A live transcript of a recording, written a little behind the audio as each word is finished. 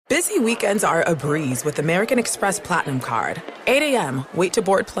Busy weekends are a breeze with American Express Platinum Card. 8 a.m., wait to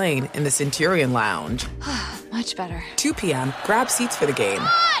board plane in the Centurion Lounge. Much better. 2 p.m., grab seats for the game. Come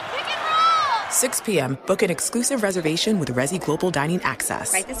on, pick and roll! 6 p.m., book an exclusive reservation with Resi Global Dining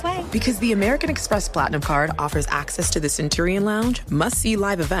Access. Right this way. Because the American Express Platinum Card offers access to the Centurion Lounge, must-see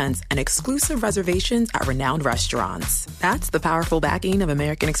live events, and exclusive reservations at renowned restaurants. That's the powerful backing of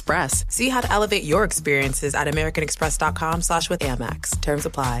American Express. See how to elevate your experiences at americanexpress.com/withAmex. Terms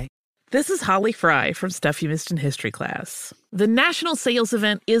apply. This is Holly Fry from Stuff You Missed in History class. The national sales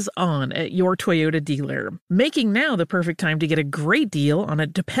event is on at your Toyota dealer, making now the perfect time to get a great deal on a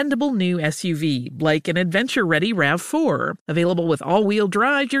dependable new SUV, like an adventure-ready RAV4. Available with all-wheel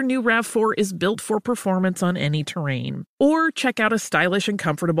drive, your new RAV4 is built for performance on any terrain. Or check out a stylish and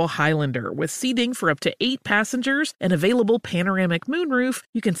comfortable Highlander with seating for up to 8 passengers and available panoramic moonroof.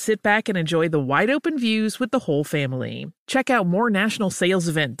 You can sit back and enjoy the wide-open views with the whole family. Check out more national sales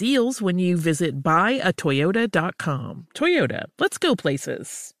event deals when you visit buyatoyota.com. Toyota, let's go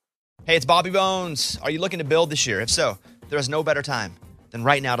places. Hey, it's Bobby Bones. Are you looking to build this year? If so, there is no better time than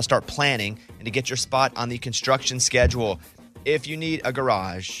right now to start planning and to get your spot on the construction schedule. If you need a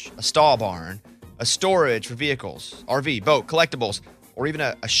garage, a stall barn, a storage for vehicles, RV, boat, collectibles, or even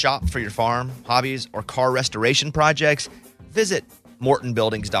a shop for your farm, hobbies, or car restoration projects, visit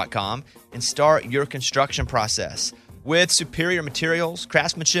MortonBuildings.com and start your construction process. With superior materials,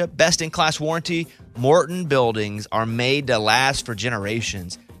 craftsmanship, best-in-class warranty, Morton Buildings are made to last for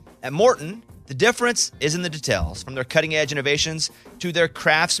generations. At Morton, the difference is in the details. From their cutting-edge innovations to their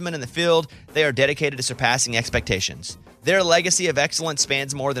craftsmen in the field, they are dedicated to surpassing expectations. Their legacy of excellence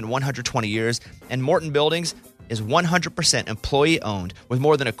spans more than 120 years, and Morton Buildings is 100% employee-owned with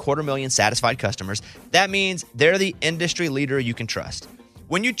more than 250,000 satisfied customers. That means they're the industry leader you can trust.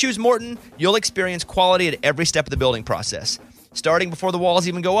 When you choose Morton, you'll experience quality at every step of the building process, starting before the walls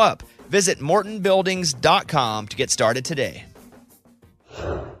even go up. Visit MortonBuildings.com to get started today.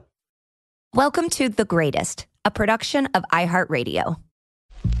 Welcome to The Greatest, a production of iHeartRadio.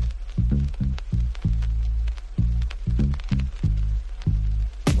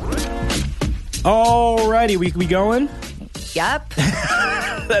 Alrighty, we going? Yep.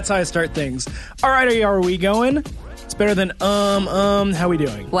 That's how I start things. Alrighty, are we going? It's better than how we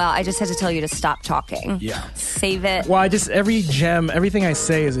doing? Well, I just had to tell you to stop talking. Yeah. Save it. Well, everything I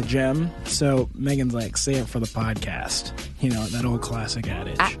say is a gem. So Megan's like, say it for the podcast. You know, that old classic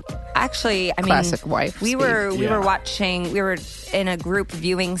adage. Actually, I mean, classic wife. We were in a group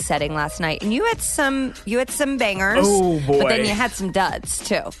viewing setting last night, and you had some bangers. Oh boy. But then you had some duds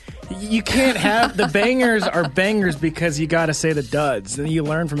too. You can't have the bangers are bangers because you got to say the duds, and you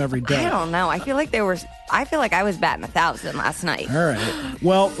learn from every dud. I don't know. I feel like I was batting 1,000 last night. All right.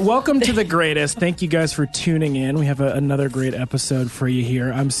 Well, welcome to The Greatest. Thank you guys for tuning in. We have another great episode for you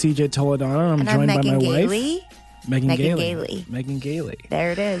here. I'm CJ Toledano. I'm joined by my wife. Megan Gailey. Megan Gailey.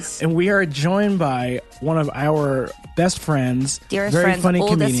 There it is. And we are joined by one of our best friends, dearest very friends, funny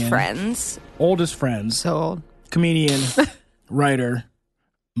oldest friends. So old. Comedian, writer,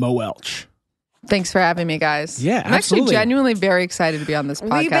 Mo Welch. Thanks for having me, guys. Yeah, I'm absolutely. actually genuinely very excited to be on this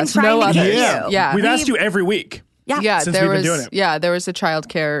podcast. We've been trying to get you. Yeah. We've asked you every week. Yeah. Since we've been doing it. Yeah, there was a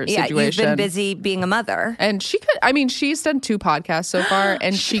childcare situation. Yeah, you've been busy being a mother. And she's done 2 podcasts so far,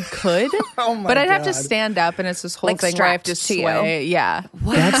 and she could. Oh my but I'd have God. to stand up, and it's this whole Like thing where I have to strapped to sway. you. Yeah.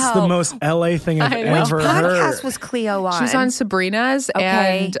 Wow. That's the most LA thing I've I know. ever Which heard. podcast was Cleo on? She was on Sabrina's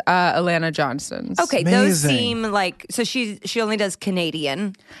and Alana Johnson's. Okay, those Amazing. seem like, so she only does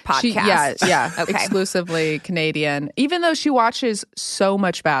Canadian podcasts. Yeah, Okay. exclusively Canadian. Even though she watches so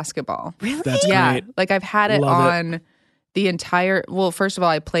much basketball. Really? That's Yeah, great. like I've had it Love it. on the entire. Well, first of all,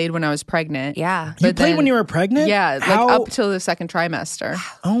 I played when I was pregnant. Yeah. You But played then- when you were pregnant? Yeah, like How? up till the second trimester.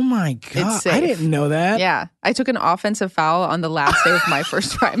 Oh my God. safe. I didn't know that. Yeah, I took an offensive foul on the last day of my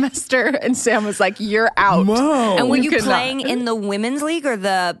first trimester, and Sam was like, "You're out." Whoa. And were you could not. playing in the women's league or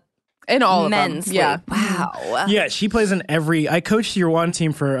the In all men's of them. Yeah. league? Wow. Yeah, she plays in every. I coached your one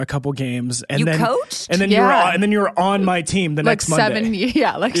team for a couple games, and You then coached? and then Yeah. you were on my team the Like next Monday. 7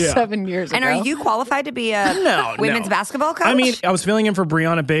 Yeah. 7 years And ago. are you qualified to be a No, women's no. basketball coach? I mean, I was filling in for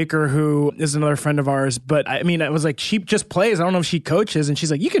Brianna Baker, who is another friend of ours. But I mean, I was like, she just plays. I don't know if she coaches, and she's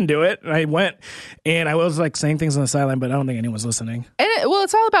like, you can do it. And I went, and I was like saying things on the sideline, but I don't think anyone's listening. And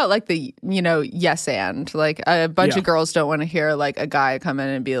it's all about like the, yes and. Like a bunch Yeah. of girls don't want to hear like a guy come in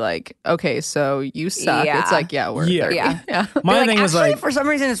and be like, okay, so you suck. Yeah. It's like, we're Yeah. 30. Yeah. My They're thing was actually, like, for some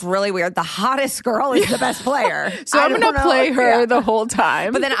reason, it's really weird. The hottest girl is the best player. So I'm going to play her the whole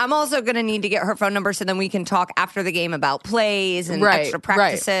time. But then I'm also going to need to get her phone number so then we can talk after the game about plays and Right, extra right.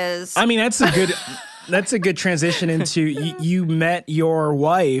 practices. I mean, that's a good. That's a good transition into you met your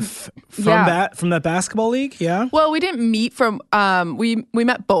wife from that basketball league. Yeah. Well, we didn't meet from we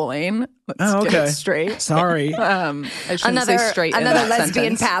met bowling. Let's get it straight. Sorry. I shouldn't say straight. Another in that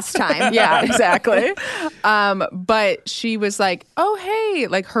lesbian sentence. pastime. Yeah, exactly. But she was like, "Oh, hey!"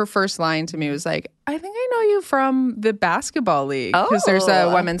 Like her first line to me was like, "I think I know you from the basketball league because there's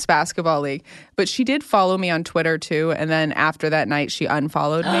a women's basketball league." But she did follow me on Twitter too, and then after that night, she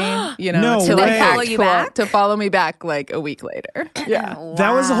unfollowed me. You know, No to way. Follow you back? to follow me back like a week later. Yeah,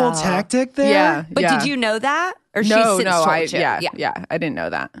 That was the whole tactic there? yeah. But yeah. did you know that? Or No, she since no, told you? I didn't know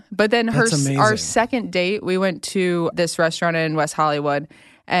that. But then That's amazing. our second date, we went to this restaurant in West Hollywood,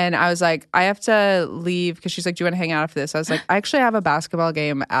 and I was like, I have to leave because she's like, do you want to hang out after this? I was like, I actually have a basketball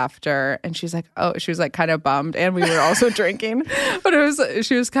game after, and she's like, oh, she was like kind of bummed, and we were also drinking, but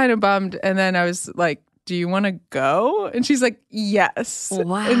she was kind of bummed, and then I was like, do you want to go? And she's like, yes.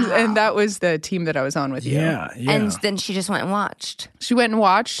 Wow. And that was the team that I was on with you. Yeah. And then she just went and watched. She went and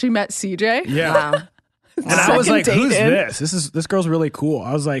watched. She met CJ. Yeah. Wow. And I was like, Second who's date in. this? This girl's really cool.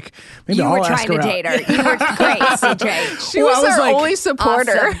 I was like, maybe You I'll were ask trying to her out. date her. You were great, CJ. She Well, was I was our like, only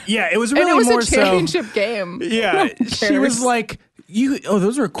supporter. awesome. Yeah, it was And really it was more a championship game. Yeah, she was cares? like,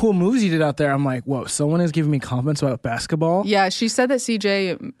 those were cool moves you did out there. I'm like, whoa, someone is giving me compliments about basketball. Yeah, she said that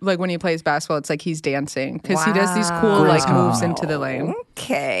CJ, like when he plays basketball, it's like he's dancing because he does these cool Great like moves compliment. into the lane.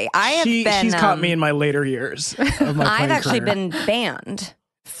 Okay. I have been. She's caught me in my later years of my I've playing actually career. been banned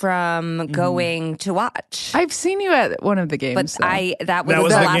from going to watch. I've seen you at one of the games. But though. that was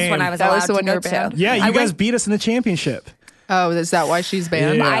was the the last game. one I was That allowed was the to one you go were banned? to. Yeah, you I guys went- beat us in the championship. Oh, is that why she's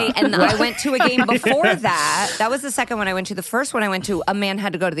banned? Yeah. I went to a game before that. That was the second one I went to. The first one I went to, a man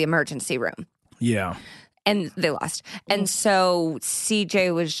had to go to the emergency room. Yeah. And they lost. And so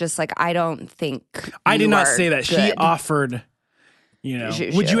CJ was just like, I don't think I did you not are say that. She good. offered, you know.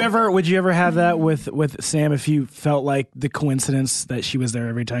 You Would you should. ever have that with Sam if you felt like the coincidence that she was there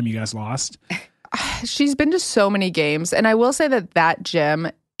every time you guys lost? She's been to so many games, and I will say that gym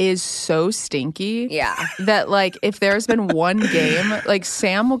is so stinky. Yeah. That like if there's been one game, like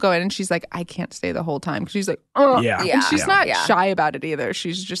Sam will go in and she's like, I can't stay the whole time because she's like, oh, Yeah. Yeah. and she's not Yeah. shy about it either.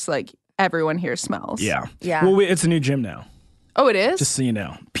 She's just like, everyone here smells. Yeah. Yeah. Well, it's a new gym now. Oh, it is. Just so you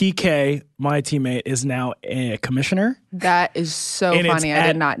know, PK, my teammate, is now a commissioner. That is so And it's funny. I at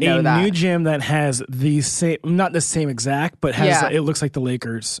did not know a that. new gym that has the same, not the same exact, but has Yeah. it looks like the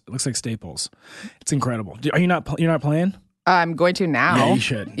Lakers. It looks like Staples. It's incredible. Are you not? You're not playing? I'm going to now. Yeah, you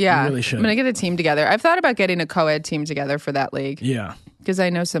should. Yeah, You really should. I'm gonna get a team together. I've thought about getting a co-ed team together for that league Yeah. because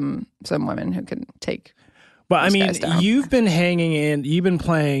I know some women who can take. But I Those mean, guys down. you've been you've been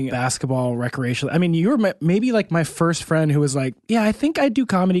playing basketball recreationally. I mean, you were maybe like my first friend who was like, yeah, I think I do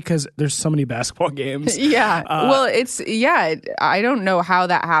comedy because there's so many basketball games. Yeah. Well, I don't know how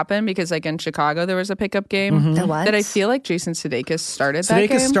that happened because like in Chicago there was a pickup game There was? that I feel like Jason Sudeikis started that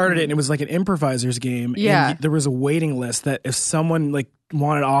game. Sudeikis started it, and it was like an improvisers game. Yeah. And there was a waiting list that if someone like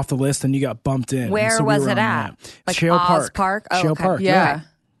wanted off the list, then you got bumped in. Where And so we was were it on at? that. Like Shale Oz Park. Park? Oh, Shale okay. Park. Yeah.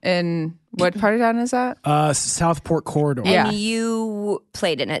 And what part of town is that? Southport Corridor. Yeah. And you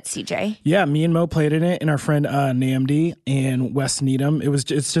played in it, CJ. Yeah, me and Mo played in it, and our friend Namdi and Wes Needham.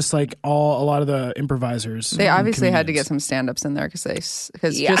 It's just like a lot of the improvisers. They and obviously had to comedians. get some stand-ups in there because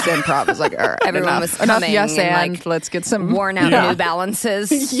Yeah. just improv was like, all right, Everyone enough, was enough coming yes and, and like, let's get some Worn out Yeah. New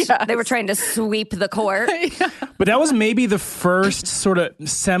Balances. Yes. They were trying to sweep the court. But that was maybe the first sort of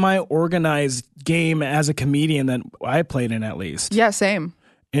semi-organized game as a comedian that I played in, at least. Yeah, same.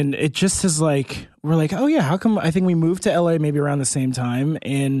 And it just is like, we're like, oh yeah, how come? I think we moved to LA maybe around the same time,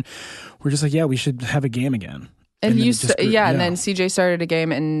 and we're just like, yeah, we should have a game again. And then you, it just grew- and then CJ started a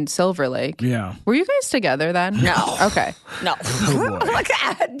game in Silver Lake. Yeah. Were you guys together then? No. Okay. No. Oh, boy. Look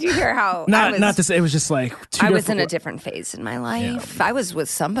at, do you hear how Not this. It was just like two I was in a different- different phase in my life. I was with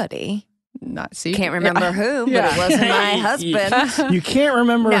somebody. Not CJ. Can't remember who, but Yeah. it wasn't my husband. You can't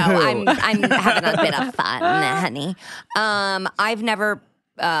remember No, who. I'm having a bit of fun, honey. I've never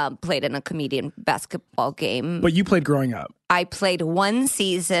played in a comedian basketball game. But you played growing up. I played one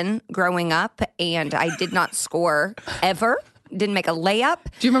season growing up, and I did not score ever. Didn't make a layup.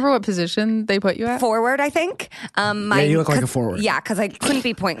 Do you remember what position they put you at? Forward, I think. You look like a forward. Yeah, because I couldn't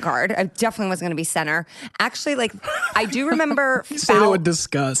be point guard. I definitely wasn't going to be center. Actually, like, I do remember Say that with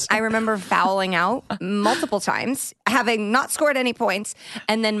disgust. I remember fouling out multiple times, having not scored any points.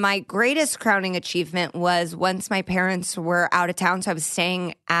 And then my greatest crowning achievement was once my parents were out of town. So I was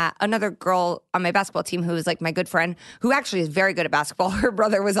staying at another girl on my basketball team who was like my good friend, who actually is very good at basketball. Her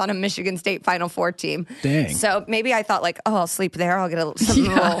brother was on a Michigan State Final Four team. Dang. So maybe I thought like, oh, I'll sleep sleep there. I'll get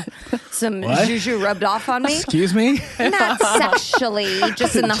some What? juju rubbed off on me. Excuse me? Not sexually,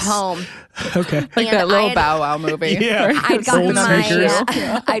 just in the home. Okay. Like And that little I had- Bow Wow movie. Yeah. I'd gotten Old sneakers.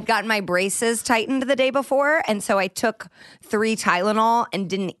 I'd gotten my braces tightened the day before, and so I took 3 Tylenol and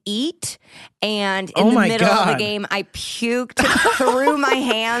didn't eat. And in the my middle of the God. game, I puked, threw my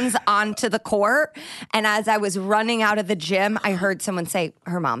hands onto the court, and as I was running out of the gym, I heard someone say,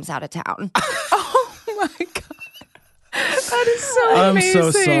 "Her mom's out of town." Oh my God. That is so I'm amazing.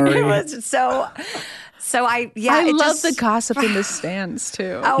 so sorry. It was so. I I love just, the gossip in the stands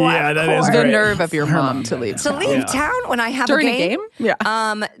too. Oh, Yeah, of that is course. the great. nerve of your Her mom mom to leave. To leave town when I have During a game. Yeah.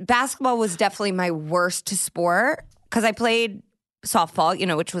 Basketball was definitely my worst sport because I played softball,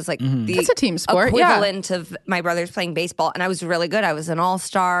 which was like the It's a team sport, yeah. equivalent of my brothers playing baseball, and I was really good. I was an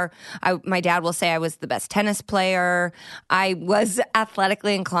all-star. My dad will say I was the best tennis player. I was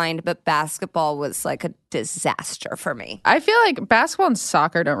athletically inclined, but basketball was like a disaster for me. I feel like basketball and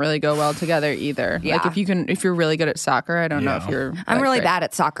soccer don't really go well together either. Yeah. Like if you're really good at soccer, I don't know if you're. I'm that really great. bad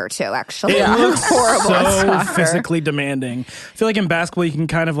at soccer too, actually. It looks Horrible at so soccer. physically demanding. I feel like in basketball, you can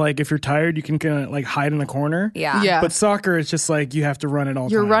kind of like, if you're tired, you can kind of like hide in the corner. Yeah. Yeah. But soccer, it's just like you have to run it all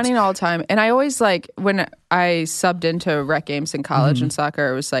You're times. running all the time. And I always like when I subbed into rec games in college and soccer,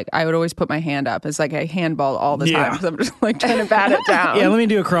 it was like I would always put my hand up. It's like I handball all the Yeah. time because I'm just like trying to bat it down. Yeah, let me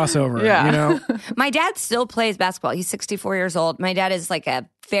do a crossover. Yeah. You know? My dad still plays basketball. He's 64 years old. My dad is like a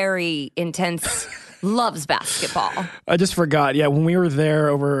very intense, loves basketball. I just forgot. Yeah, when we were there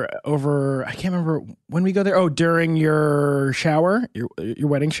over I can't remember when we go there. Oh, during your shower, your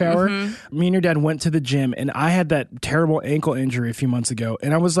wedding shower. Me and your dad went to the gym, and I had that terrible ankle injury a few months ago,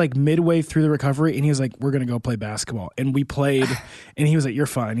 and I was like midway through the recovery, and he was like, "We're gonna go play basketball," and we played, and he was like, "You're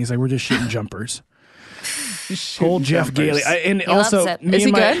fine." He's like, "We're just shooting jumpers." Whole Jeff Gailey, and also loves it. me Is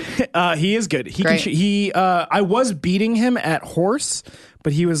and he my, he is good. He can. Great. I was beating him at horse,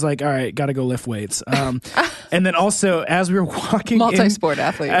 but he was like, "All right, got to go lift weights." And then also, as we were walking, Multi-sport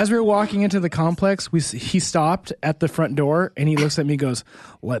athlete. As we were walking into the complex, he stopped at the front door and he looks at me, and goes,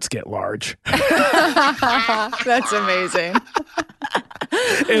 "Let's get large." That's amazing.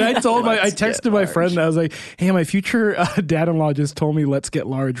 And I texted my friend, I was like, "Hey, my future dad-in-law just told me let's get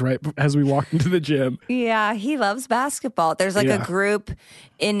large," right as we walked into the gym. Yeah, he loves basketball. There's like Yeah. a group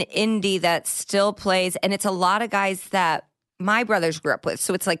in Indy that still plays, and it's a lot of guys that my brothers grew up with.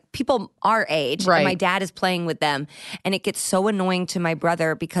 So it's like people our age, Right. and my dad is playing with them. And it gets so annoying to my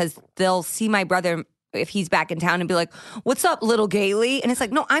brother because they'll see my brother if he's back in town and be like, "What's up, little Gailey?" And it's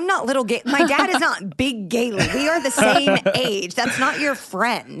like, no, I'm not little Gailey. My dad is not big Gailey. We are the same age. That's not your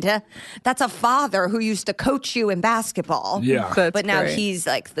friend. That's a father who used to coach you in basketball. Yeah. That's But now great. he's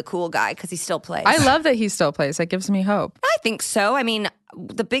like the cool guy because he still plays. I love that he still plays. That gives me hope. I think so. I mean,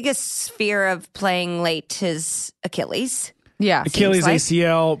 the biggest fear of playing late is Achilles. Yeah. Achilles, like.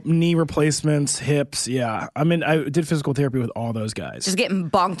 ACL, knee replacements, hips. Yeah. I mean, I did physical therapy with all those guys. Just getting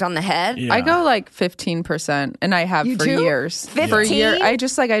bonked on the head. Yeah. I go like 15%, and I have You for do? years. 15? For a year, I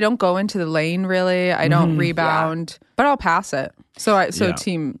just like I don't go into the lane really. I don't rebound, but I'll pass it. So Yeah.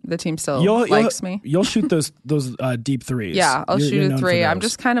 the team still likes me. You'll shoot those deep threes. Yeah, I'll You're shoot known a for 3. I'm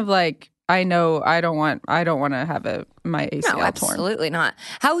those. just kind of like I know I don't want to have my ACL No, torn. absolutely not.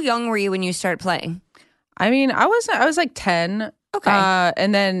 How young were you when you started playing? I mean, I was like 10. Okay.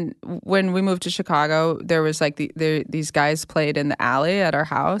 And then when we moved to Chicago, there was like these guys played in the alley at our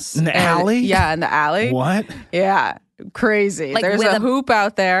house. In the And- alley? Yeah, in the alley. What? Yeah. Crazy. Like There's with a a- hoop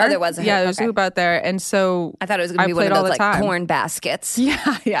out there. Oh, there was a Yeah, hoop, there's okay. a hoop out there. And so I thought it was going to I be one played of all those the like time. corn baskets. Yeah,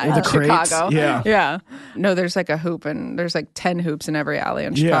 With in the crates? Chicago. Yeah. Yeah. No, there's like a hoop and there's like 10 hoops in every alley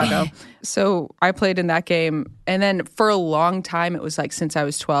in Yeah. Chicago. So I played in that game. And then for a long time, it was like since I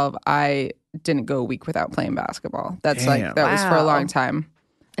was 12, I didn't go a week without playing basketball. That's Damn. like, that was for a Wow. long time.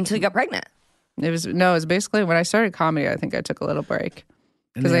 Until you got pregnant. It was basically when I started comedy, I think I took a little break.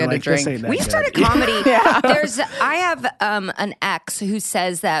 And 'Cause I they're had to like, this drink. ain't that We good. started comedy. I have an ex who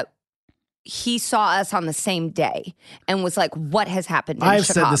says that he saw us on the same day and was like, "What has happened in I've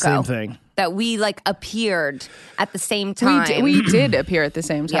Chicago?" said the same thing. That we like appeared at the same time. We did appear at the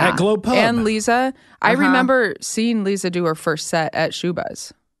same time. At Globe Pub. And Lisa. I remember seeing Lisa do her first set at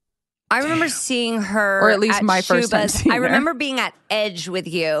Shubas. I remember seeing her, Or at least my first time Shuba's. seeing I her. remember being at Edge with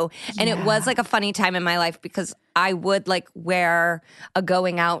you, and it was like a funny time in my life because I would like wear a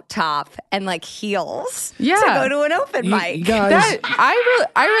going out top and like heels to Yeah. go to an open mic. You guys, That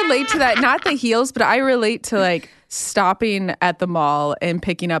I relate to that. Not the heels, but I relate to like stopping at the mall and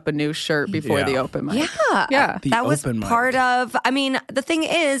picking up a new shirt before Yeah. the open mic. Yeah. The That was open mic. part of, I mean, the thing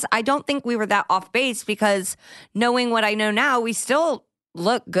is, I don't think we were that off base because knowing what I know now, we still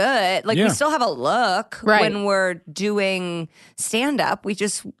look good. Like, we still have a look when we're doing stand-up. We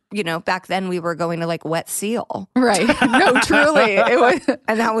just, back then we were going to like Wet Seal. Right. No, truly. It was,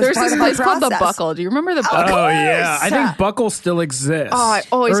 and that was there's part this of place our called The process. Buckle. Do you remember The Buckle? Oh, yeah. I think Buckle still exists. Oh, I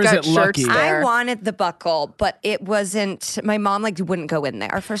always or is got it shirts Lucky? there. I wanted the Buckle, but it wasn't. My mom wouldn't go in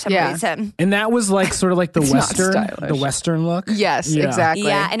there for some reason. And that was like sort of like the Western look. Yes, exactly.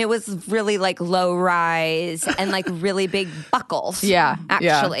 Yeah, and it was really like low rise and like really big buckles. Yeah,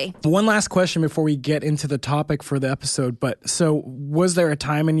 actually. One last question before we get into the topic for the episode. But so, was there a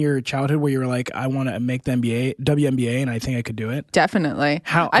time in your childhood where you were like, I want to make the WNBA, and I think I could do it? Definitely.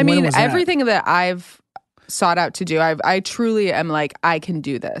 How? I when mean, was that? everything that I've sought out to do, I truly am like, I can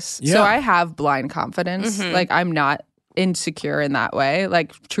do this. Yeah. So I have blind confidence. Like, I'm not insecure in that way.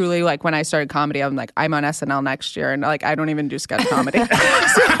 Like, truly, like when I started comedy, I'm like, I'm on SNL next year, and like I don't even do sketch comedy.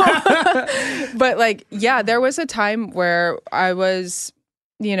 But like, yeah, there was a time where I was,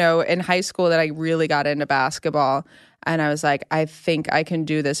 in high school that I really got into basketball, and I was like, I think I can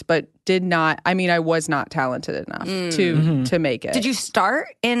do this, but did not. I mean, I was not talented enough to make it. Did you start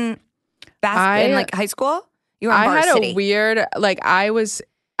in in like high school? You were on varsity. Had a weird, like I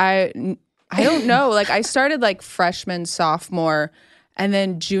don't know. Like I started like freshman, sophomore, and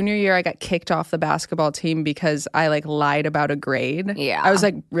then junior year I got kicked off the basketball team because I like lied about a grade. Yeah. I was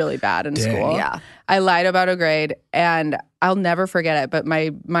like really bad in school. Yeah. I lied about a grade, and I'll never forget it. But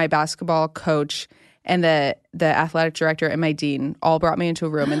my basketball coach and the athletic director and my dean all brought me into a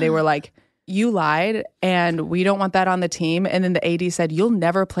room, and they were like, you lied, and we don't want that on the team. And then the AD said, you'll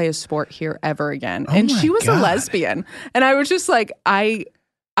never play a sport here ever again. And she was a lesbian. And I was just like, I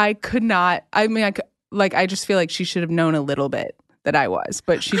could not. I mean, I just feel like she should have known a little bit that I was,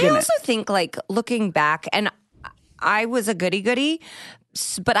 but she didn't. I also think, like, looking back, and I was a goody-goody,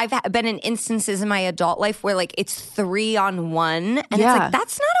 but I've been in instances in my adult life where, like, it's 3-on-1, and it's like,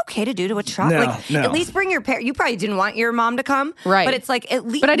 that's not okay to do to a child. No. At least bring your parents. You probably didn't want your mom to come, right? But it's like, at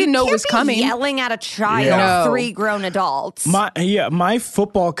least. But I didn't know it was be coming. Yelling at a child, 3 grown adults. My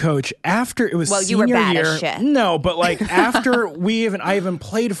football coach, after it was you were senior bad year, as shit. No, but like after I even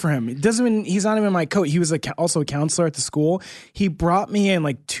played for him. It doesn't mean he's not even my coach. He was also a counselor at the school. He brought me in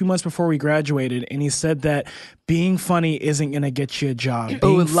like 2 months before we graduated, and he said that being funny isn't going to get you a job.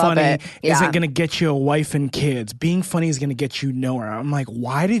 Being funny isn't going to get you a wife and kids. Being funny is going to get you nowhere. I'm like,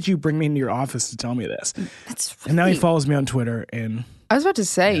 why did you bring me into your office to tell me this? And now he follows me on Twitter. And I was about to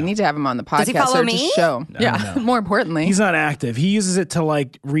say, you need to have him on the podcast. Does he follow or me? just show. No. More importantly. he's not active. He uses it to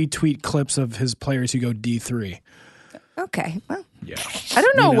like retweet clips of his players who go D3. Okay, well. Yeah. I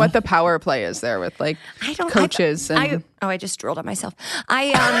don't know what the power play is there with like coaches. I just drooled on myself.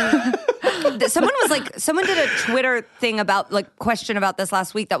 Someone did a Twitter thing about like question about this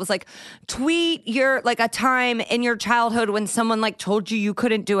last week that was like, tweet your like a time in your childhood when someone like told you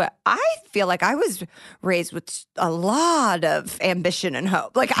couldn't do it. I feel like I was raised with a lot of ambition and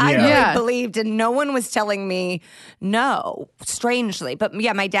hope. Like I really believed, and no one was telling me no, strangely. But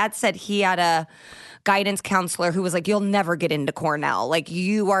yeah, my dad said he had a guidance counselor who was like, you'll never get into Cornell. Like,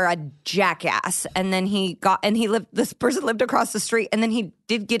 you are a jackass. And then this person lived across the street, and then he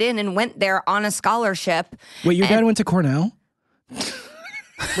did get in and went there on a scholarship. Wait, your dad went to Cornell?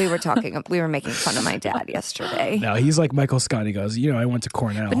 We were making fun of my dad yesterday. No, he's like Michael Scott. He goes, I went to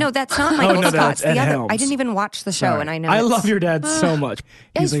Cornell. But no, that's not Michael Scott. That's Ed Helms. I didn't even watch the show, Sorry. and I know. I love your dad so much.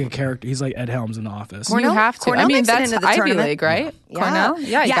 He's like a character. He's like Ed Helms in The Office. You have to. Cornell I mean, makes it that's into the Ivy tournament. League, right? Yeah. Cornell?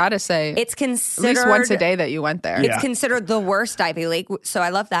 Yeah, you gotta say. It's considered. At least once a day that you went there. It's considered the worst Ivy League, so I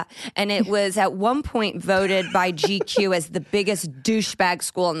love that. And it was at one point voted by GQ as the biggest douchebag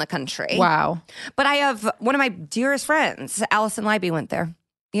school in the country. Wow. But I have one of my dearest friends, Allison Libby, went there.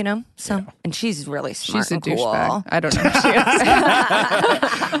 And she's really smart. She's a and cool. douchebag. I don't know who she is.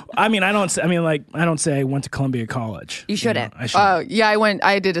 I don't say I went to Columbia College. You shouldn't. I should. Oh, yeah,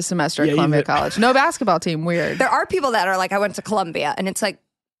 I did a semester at Columbia College. No basketball team. Weird. There are people that are like, I went to Columbia, and it's like,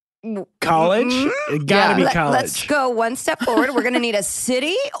 college? It gotta be college. Let's go one step forward. We're going to need a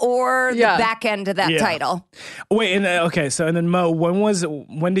city or the back end of that title. Wait, and then Mo,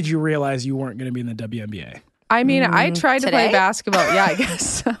 when did you realize you weren't going to be in the WNBA? I mean, I tried to play basketball. Yeah, I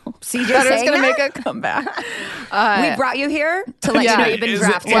guess so. CJ Thought I was going to saying make a comeback. We brought you here to let you know you've been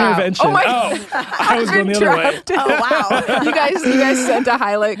drafted. Intervention. Oh my I was going the other way. Oh, wow. You guys sent a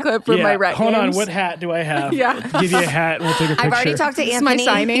highlight clip from my rec Hold games. on, what hat do I have? Yeah. Give you a hat and we'll take a picture. I've already talked to This is my Anthony.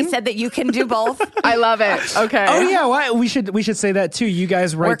 signing. He said that you can do both. I love it. Okay. Oh yeah, well, we should say that too. You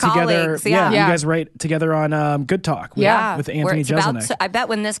guys write We're together. colleagues, yeah. You guys write together on Good Talk. With Anthony Jeselnik. I bet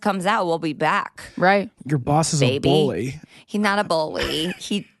when this comes out, we'll be back. Right. Your boss is a bully. He's not a bully.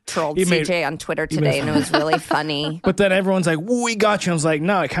 He trolled He made- CJ on Twitter he made today, and it was really funny. But then everyone's like, "Woo, we got you." I was like,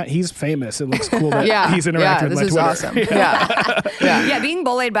 "No, he's famous. It looks cool that he's interacting with this my is Twitter." awesome. Yeah. Yeah, being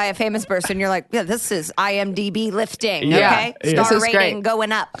bullied by a famous person, you're like, yeah, this is IMDb lifting, Yeah. okay? Yeah. Star This is rating great.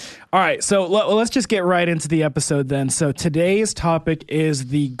 going up. All right, so let's just get right into the episode then. So today's topic is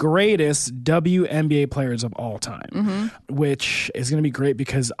the greatest WNBA players of all time, which is going to be great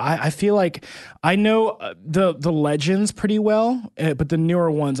because I feel like I know the legends pretty well, but the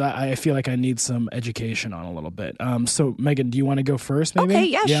newer ones I feel like I need some education on a little bit. So Megan, do you want to go first maybe? Okay,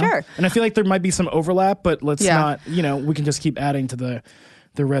 yeah, sure. And I feel like there might be some overlap, but let's Yeah. not, we can just keep adding to the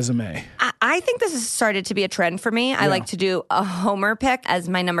resume. I think this has started to be a trend for me. I like to do a homer pick as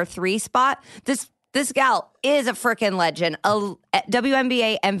my number 3 spot. This gal is a freaking legend, a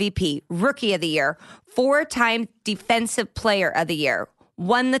WNBA MVP, Rookie of the Year, 4-time Defensive Player of the Year,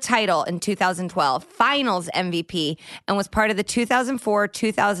 won the title in 2012, Finals MVP, and was part of the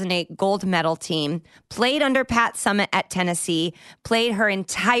 2004-2008 gold medal team, played under Pat Summitt at Tennessee, played her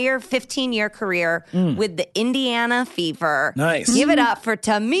entire 15-year career with the Indiana Fever. Nice. Give it up for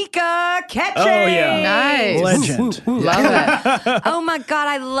Tamika Catchings. Oh, yeah. Nice. Legend. Love it. Oh my God,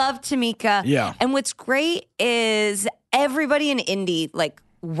 I love Tamika. Yeah. And what's great is everybody in Indy,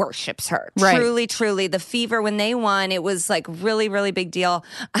 worships her. Right. Truly, truly. The Fever, when they won, it was really, really big deal.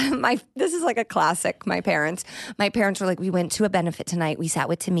 This is like a classic. My parents were like, we went to a benefit tonight. We sat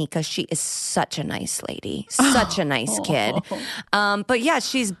with Tamika. She is such a nice lady. Such a nice kid. But yeah,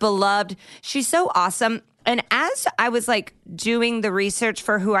 she's beloved. She's so awesome. And as I was doing the research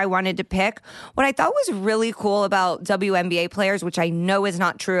for who I wanted to pick, what I thought was really cool about WNBA players, which I know is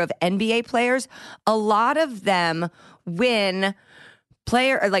not true of NBA players, a lot of them win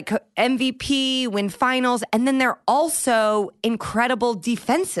MVP, win finals, and then they're also incredible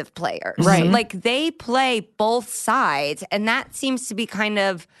defensive players. Right. They play both sides, and that seems to be kind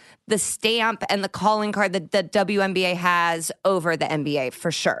of the stamp and the calling card that the WNBA has over the NBA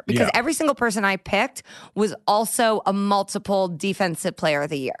for sure. Because every single person I picked was also a multiple defensive player of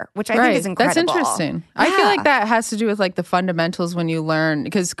the year, which I think is incredible. That's interesting. I feel like that has to do with the fundamentals when you learn,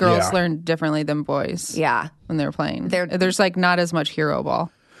 because girls learn differently than boys. Yeah. When they're playing. There's not as much hero ball.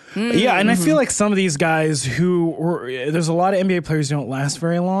 Yeah, and I feel like some of these guys there's a lot of NBA players who don't last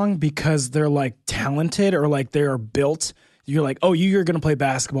very long because they're talented or they are built. You're like, oh, you're going to play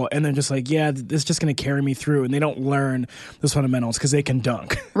basketball. And they're just this is just going to carry me through. And they don't learn those fundamentals because they can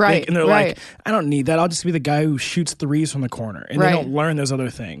dunk. Right. And they're right. I don't need that. I'll just be the guy who shoots threes from the corner. And they don't learn those other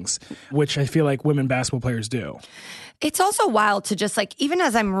things, which I feel like women basketball players do. It's also wild to just even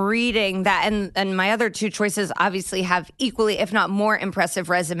as I'm reading that, and my other 2 choices obviously have equally, if not more, impressive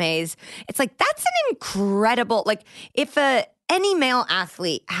resumes. It's that's an incredible, if any male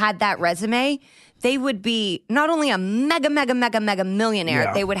athlete had that resume, they would be not only a mega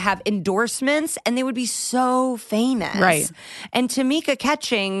millionaire, they would have endorsements and they would be so famous. Right. And Tamika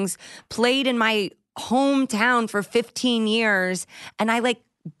Catchings played in my hometown for 15 years, and I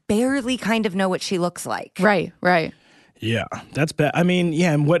barely kind of know what she looks like. Right. Yeah, that's bad.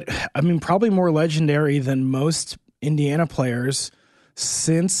 And probably more legendary than most Indiana players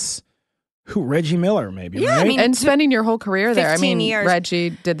since Reggie Miller, maybe. Yeah, right? And spending your whole career there. 15 years.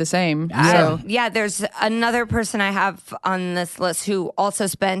 Reggie did the same. Yeah, there's another person I have on this list who also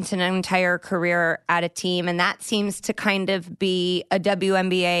spent an entire career at a team, and that seems to kind of be a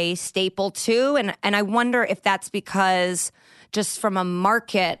WNBA staple too. And I wonder if that's because just from a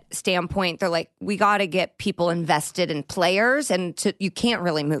market standpoint, they're we got to get people invested in players, and you can't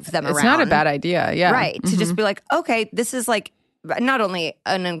really move them around. It's not a bad idea, yeah. Right, to just be okay, this is not only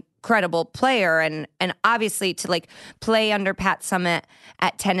an incredible player and obviously to play under Pat Summitt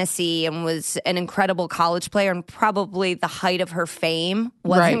at Tennessee and was an incredible college player, and probably the height of her fame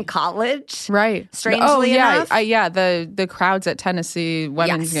was in college. Right. Strangely enough. The crowds at Tennessee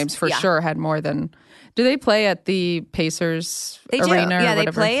women's games for sure had more than. Do they play at the Pacers arena? Yeah, or they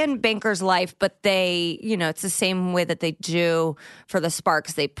whatever? play in Bankers Life, but they, it's the same way that they do for the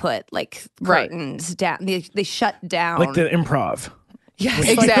Sparks. They put curtains down. They shut down. Like the Improv. Yes,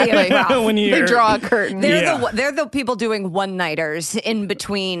 exactly. When they draw a curtain. They're the people doing one-nighters in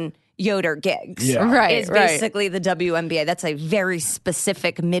between Yoder gigs. Yeah. Right, It's basically the WNBA. That's a very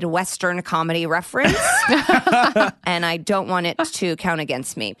specific Midwestern comedy reference. And I don't want it to count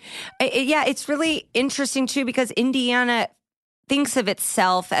against me. It's really interesting too because Indiana thinks of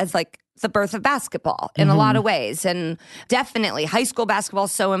itself as the birth of basketball in a lot of ways. And definitely high school basketball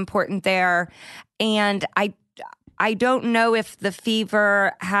is so important there. And I don't know if the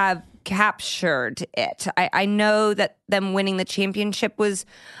Fever have captured it. I know that them winning the championship was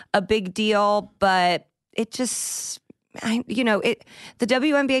a big deal, but it just the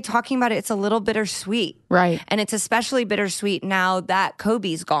WNBA talking about it, it's a little bittersweet. Right. And it's especially bittersweet now that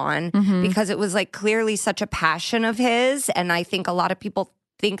Kobe's gone because it was like clearly such a passion of his. And I think a lot of people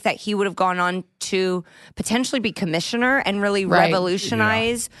think that he would have gone on to potentially be commissioner and really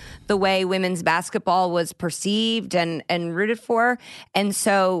revolutionize the way women's basketball was perceived and rooted for. And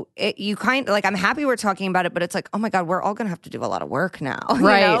so I'm happy we're talking about it, but it's like, oh my God, we're all going to have to do a lot of work now.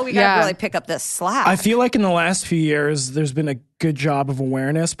 Right. We got to really pick up this slack. I feel like in the last few years, there's been a good job of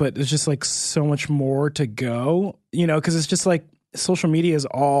awareness, but there's just like so much more to go, because it's just like, social media is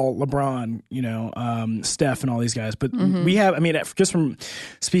all LeBron, Steph and all these guys. But we have, just from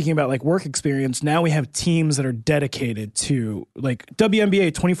speaking about like work experience, now we have teams that are dedicated to like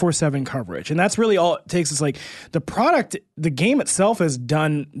WNBA 24/7 coverage. And that's really all it takes is like the product, the game itself is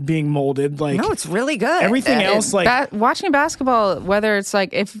done being molded. Like, no, it's really good. Everything else, watching basketball, whether it's like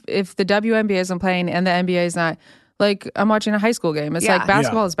if the WNBA isn't playing and the NBA is not, like I'm watching a high school game. It's like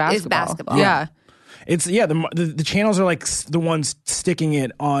basketball is basketball. It's basketball. Yeah. It's the channels are like the ones sticking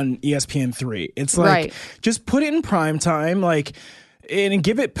it on ESPN3. It's like just put it in prime time, like, and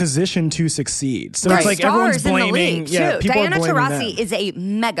give it position to succeid. So it's like everyone's blaming. People Diana are blaming Taurasi them. is a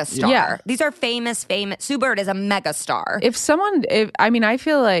megastar. Yeah. These are famous. Sue Bird is a megastar. I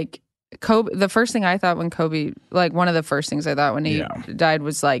feel like Kobe. The first thing I thought when Kobe, like one of the first things I thought when he died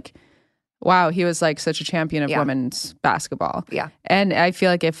was like, wow, he was like such a champion of women's basketball. Yeah. And I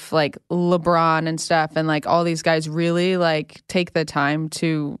feel like if like LeBron and Steph and like all these guys really like take the time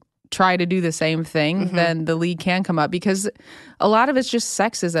to try to do the same thing, then the league can come up, because a lot of it's just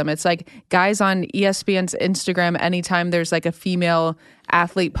sexism. It's like guys on ESPN's Instagram, anytime there's like a female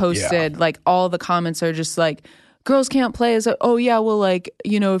athlete posted, like all the comments are just like, girls can't play. As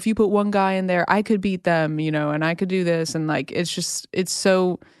if you put one guy in there, I could beat them, and I could do this. And like, it's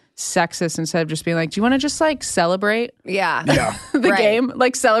so sexist instead of just being like, do you want to just like celebrate the game,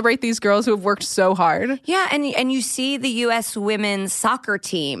 like celebrate these girls who have worked so hard. And you see the U.S. women's soccer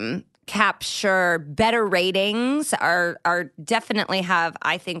team capture better ratings, are definitely have,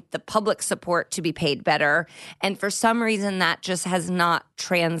 I think, the public support to be paid better, and for some reason that just has not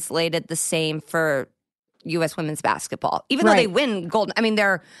translated the same for U.S. women's basketball, even though they win gold.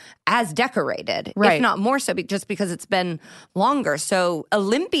 They're as decorated, if not more so, just because it's been longer. So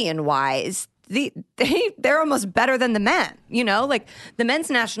Olympian-wise, they're almost better than the men. Like the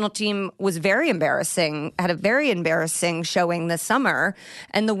men's national team was had a very embarrassing showing this summer,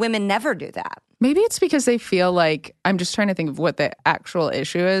 and the women never do that. Maybe it's because they feel like, I'm just trying to think of what the actual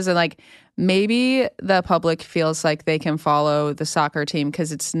issue is, and like maybe the public feels like they can follow the soccer team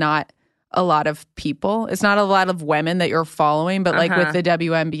because it's not a lot of people. It's not a lot of women that you're following, but like with the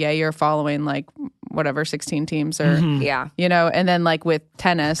WNBA, you're following like whatever 16 teams or and then like with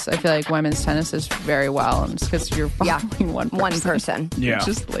tennis, I feel like women's tennis is very well, and it's because you're following one person. Yeah,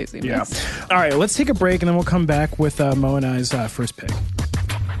 just laziness. Yeah. All right, let's take a break and then we'll come back with Mo and I's first pick.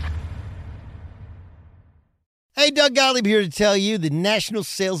 Hey, Doug Gottlieb here to tell you the national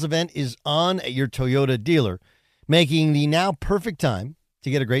sales event is on at your Toyota dealer, making the now perfect time to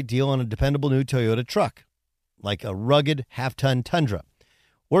get a great deal on a dependable new Toyota truck, like a rugged half-ton Tundra.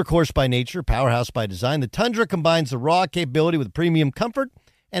 Workhorse by nature, powerhouse by design, the Tundra combines the raw capability with premium comfort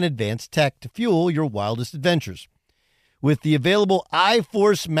and advanced tech to fuel your wildest adventures. With the available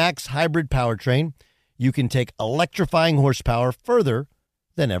iForce Max hybrid powertrain, you can take electrifying horsepower further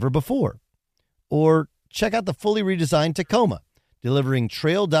than ever before. Or check out the fully redesigned Tacoma, delivering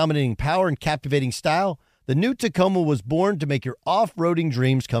trail-dominating power and captivating style. The new Tacoma was born to make your off-roading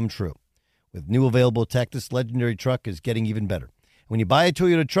dreams come true. With new available tech, this legendary truck is getting even better. When you buy a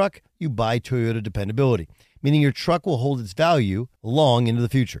Toyota truck, you buy Toyota dependability, meaning your truck will hold its value long into the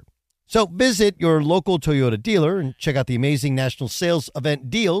future. So visit your local Toyota dealer and check out the amazing national sales event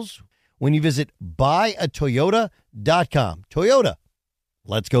deals when you visit buyatoyota.com. Toyota,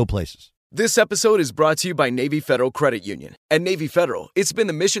 let's go places. This episode is brought to you by Navy Federal Credit Union. At Navy Federal, it's been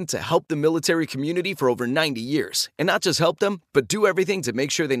the mission to help the military community for over 90 years. And not just help them, but do everything to make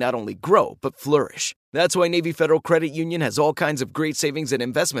sure they not only grow, but flourish. That's why Navy Federal Credit Union has all kinds of great savings and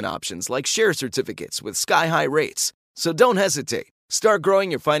investment options like share certificates with sky-high rates. So don't hesitate. Start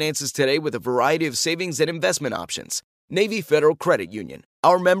growing your finances today with a variety of savings and investment options. Navy Federal Credit Union.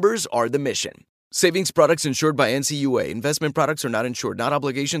 Our members are the mission. Savings products insured by NCUA. Investment products are not insured, not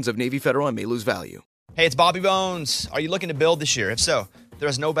obligations of Navy Federal and may lose value. Hey, it's Bobby Bones. Are you looking to build this year? If so, there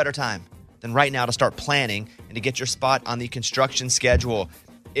is no better time than right now to start planning and to get your spot on the construction schedule.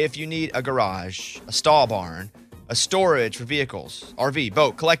 If you need a garage, a stall barn, a storage for vehicles, RV,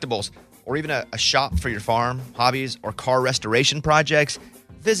 boat, collectibles, or even a shop for your farm, hobbies, or car restoration projects,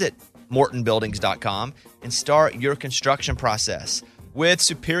 visit MortonBuildings.com and start your construction process. With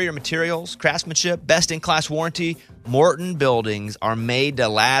superior materials, craftsmanship, best-in-class warranty, Morton Buildings are made to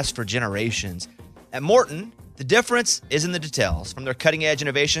last for generations. At Morton, the difference is in the details. From their cutting-edge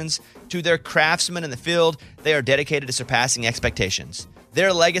innovations to their craftsmen in the field, they are dedicated to surpassing expectations.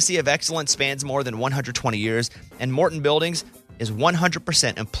 Their legacy of excellence spans more than 120 years, and Morton Buildings is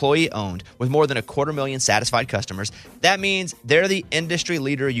 100% employee-owned with more than 250,000 satisfied customers. That means they're the industry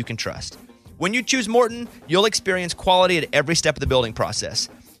leader you can trust. When you choose Morton, you'll experience quality at every step of the building process,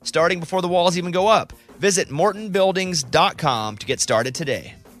 starting before the walls even go up. Visit MortonBuildings.com to get started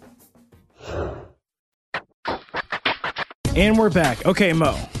today. And we're back. Okay,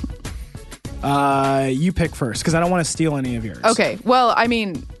 Mo. You pick first because I don't want to steal any of yours. Okay. Well, I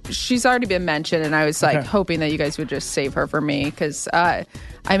mean, she's already been mentioned, and I was hoping that you guys would just save her for me because, I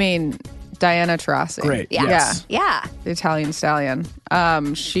mean, Diana Taurasi. Great. Yeah. Yes. Yeah. The Italian stallion.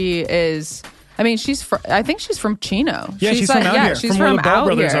 She is. I mean, I think she's from Chino. Yeah, she's from out here. She's from where the Ball out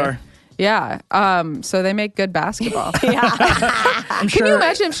brothers here. are. Yeah. So they make good basketball. I'm sure. Can you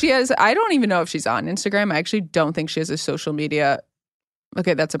imagine if she has? I don't even know if she's on Instagram. I actually don't think she has a social media.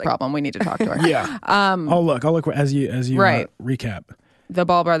 Okay, that's a problem. We need to talk to her. Yeah. I'll look as you recap. The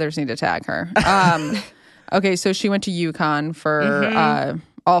Ball brothers need to tag her. Okay, so she went to UConn for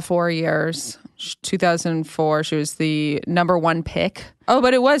all 4 years. 2004, she was the number 1 pick. Oh,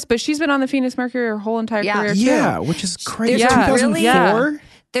 but she's been on the Phoenix Mercury her whole entire career too. Yeah, which is crazy. There's 2004?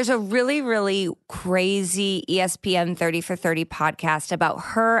 There's a really, really crazy ESPN 30 for 30 podcast about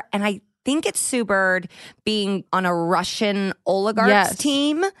her, and I think it's Sue Bird being on a Russian oligarch's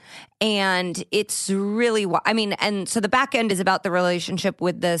team. And it's really, and so the back end is about the relationship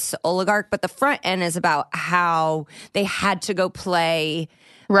with this oligarch, but the front end is about how they had to go play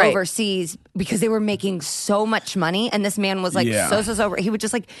overseas because they were making so much money. And this man was like, he would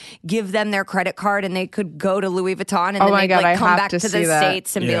just like give them their credit card and they could go to Louis Vuitton and then they'd like come back to the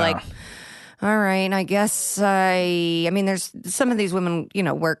States and be like, all right, I guess there's some of these women,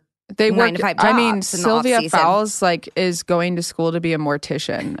 work. They 9 to 5 jobs. I mean, Sylvia Fowles is going to school to be a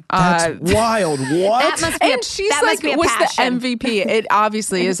mortician. That's wild. What? That must be the MVP. It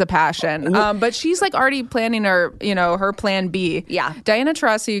obviously is a passion. But she's like already planning her plan B. Yeah. Diana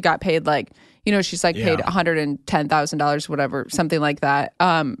Taurasi got paid she's paid $110,000, whatever, something like that.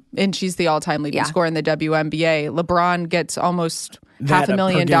 And she's the all-time leading scorer in the WNBA. LeBron gets almost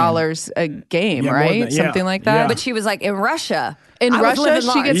 $500,000 a game, right? Something like that. Yeah. But she was like in Russia. In Russia,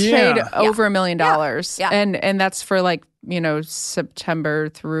 she gets paid over $1 million. Yeah. And that's for September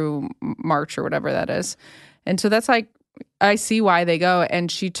through March or whatever that is. And so that's I see why they go.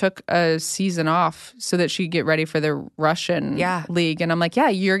 And she took a season off so that she could get ready for the Russian league. And I'm like,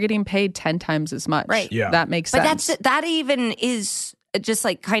 you're getting paid 10 times as much. Right. Yeah. That makes sense. But that even is just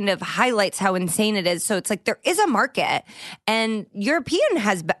kind of highlights how insane it is. So it's there is a market, and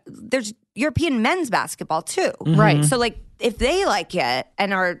there's European men's basketball too. Right. So if they like it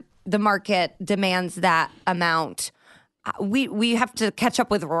and the market demands that amount, we have to catch up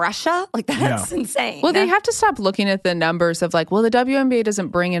with Russia. That's insane. Well, they have to stop looking at the numbers of the WNBA doesn't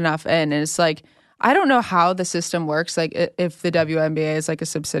bring enough in. And it's I don't know how the system works, if the WNBA is a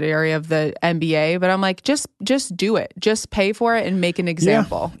subsidiary of the NBA, but I'm just do it. Just pay for it and make an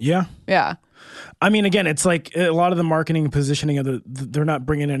example. Yeah. Yeah. I mean, again, it's a lot of the marketing and positioning of they're not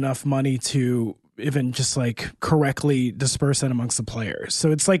bringing enough money to even just correctly disperse it amongst the players. So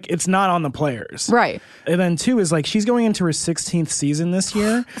it's not on the players. Right. And then two is she's going into her 16th season this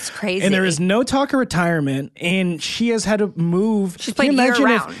year. That's crazy. And there is no talk of retirement, and she has had to move. She's played year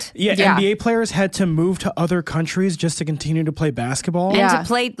round. NBA players had to move to other countries just to continue to play basketball. And to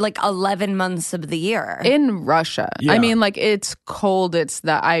play 11 months of the year. In Russia. Yeah. I mean, it's cold.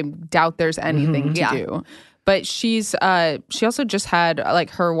 I doubt there's anything to do. But she also just had,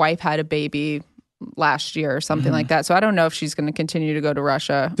 her wife had a baby last year or something like that. So I don't know if she's going to continue to go to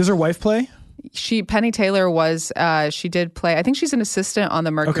Russia. Does her wife play? Penny Taylor was, she did play. I think she's an assistant on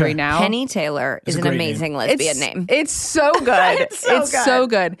the Mercury now. Penny Taylor is an amazing lesbian name. It's so good. it's so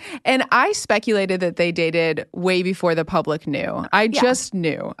good. And I speculated that they dated way before the public knew. I just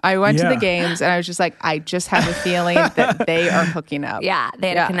knew. I went to the games and I was just I just have a feeling that they are hooking up. Yeah, they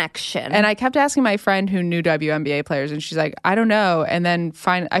had a connection. And I kept asking my friend who knew WNBA players, and she's like, I don't know. And then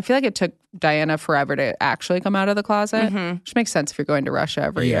I feel like it took Diana forever to actually come out of the closet, which makes sense if you're going to Russia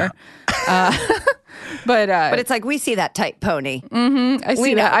every year. But it's we see that tight pony. I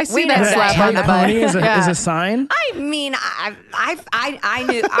see that. I see that slap Tight on the pony butt. is a sign. I mean, I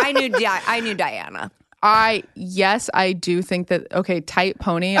knew Diana. I do think that tight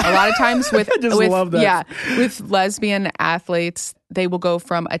pony. A lot of times with I just love that. with lesbian athletes, they will go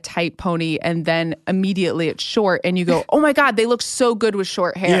from a tight pony and then immediately it's short and you go, oh my God, they look so good with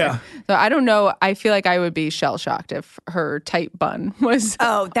short hair. Yeah. So I don't know. I feel like I would be shell-shocked if her tight bun was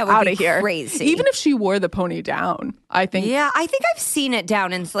that would out be of here. crazy. Even if she wore the pony down, I think. Yeah, I think I've seen it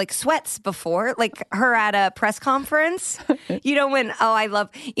down in like sweats before, like her at a press conference. Even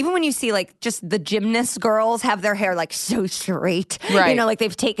when you see like just the gymnast girls have their hair like so straight. Right. You know, like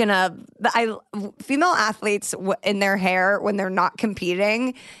they've taken female athletes in their hair when they're not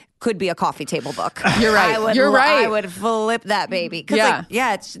competing could be a coffee table book. You're right. You're right. I would flip that baby. Yeah.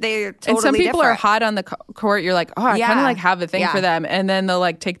 They're totally And some people different. are hot on the court. You're like, oh, I kind of like have a thing for them. And then they'll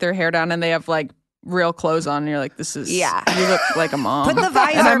like take their hair down and they have like real clothes on. And you're like, you look like a mom. Put the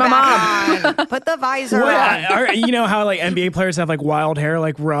visor and I'm back on. Put the visor on. You know how like NBA players have like wild hair,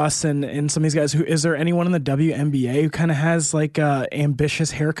 like Russ and some of these guys. Is there anyone in the WNBA who kind of has like a ambitious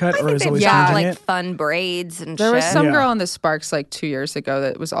haircut, or is always changing like it? fun braids and There shit. was some girl in the Sparks like 2 years ago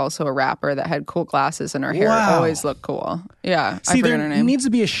that was also a rapper that had cool glasses and her hair always looked cool. Yeah. See, I forget her there name. needs to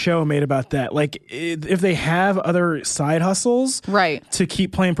be a show made about that. Like, if they have other side hustles, right, to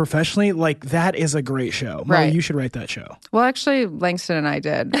keep playing professionally, like that is a great show. Molly, Right. you should write that show. Well, actually, Langston and I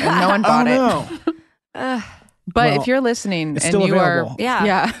did, and no one bought it. But if you're listening it's and still you available. are,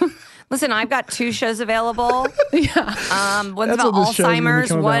 yeah. Listen, I've got 2 shows available. Yeah. One's That's about what this show's gonna Alzheimer's.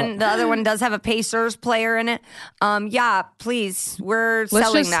 become about. The other one does have a Pacers player in it. Yeah, please, we're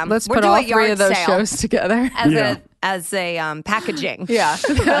selling them. Let's We're put doing all a yard 3 of those sale shows together. as a packaging. Yeah,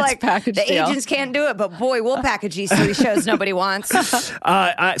 We're that's like, package the deal. agents can't do it, but boy, we'll package these 3 shows nobody wants.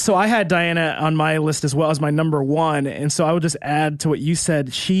 So I had Diana on my list as well as my number 1, and so I would just add to what you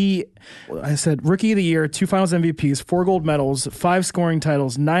said. I said rookie of the year, 2 finals MVPs, 4 gold medals, 5 scoring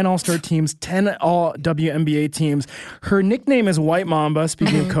titles, 9 All-Star teams, 10 all WNBA teams. Her nickname is White Mamba,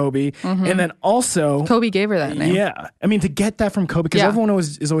 speaking of Kobe, and then also Kobe gave her that name. Yeah, I mean to get that from Kobe, because everyone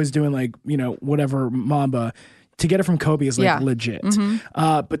is always doing like whatever Mamba. To get it from Kobe is like legit.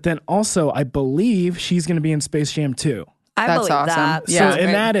 But then also, I believe she's going to be in Space Jam 2. I That's believe awesome. that. Yeah. So,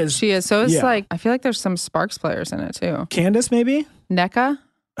 and that is She is. So it's yeah. like, I feel like there's some Sparks players in it too. Candace, maybe. NECA?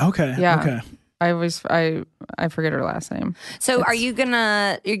 Okay. Yeah. Okay. I forget her last name. So you're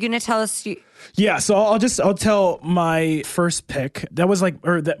gonna tell us? Yeah. So I'll tell my first pick. That was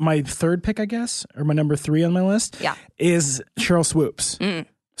my third pick, I guess, or my number 3 on my list. Yeah. Is Cheryl Swoops.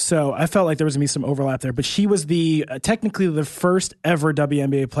 So I felt like there was going to be some overlap there. But she was technically the first ever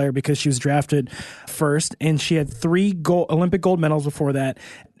WNBA player because she was drafted first. And she had 3 Olympic gold medals before that.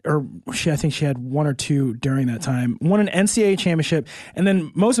 Or I think she had 1 or 2 during that time. Won an NCAA championship. And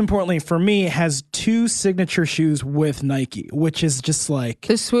then most importantly for me, has 2 signature shoes with Nike, which is just like...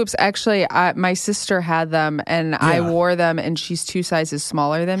 The Swoops, actually, my sister had them and I wore them and she's 2 sizes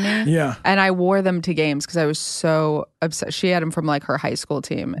smaller than me. Yeah. And I wore them to games because I was so obsessed. She had them from like her high school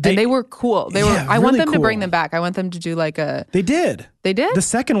team. And they were cool. I want really them to bring cool. them back. I want them to do like a... They did. They did? The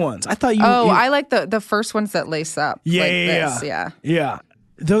second ones. I thought you... I like the first ones that lace up. Yeah, like yeah, this. Yeah. Yeah.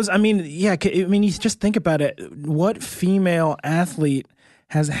 Those, you just think about it. What female athlete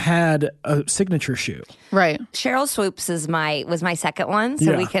has had a signature shoe? Right. Cheryl Swoops was my second one,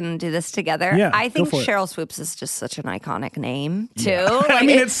 so we can do this together. Yeah, I think go for it. Cheryl Swoops is just such an iconic name too. Yeah.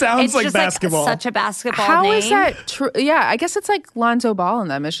 It sounds it's like just basketball. such a basketball How name. is that true? Yeah, I guess it's like Lonzo Ball in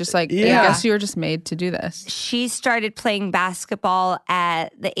them. It's just like, I guess you were just made to do this. She started playing basketball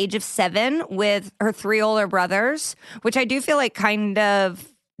at the age of 7 with her 3 older brothers, which I do feel like kind of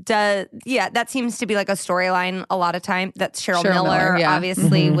that seems to be like a storyline a lot of time. That Cheryl Miller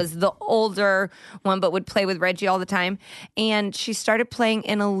obviously was the older one, but would play with Reggie all the time. And she started playing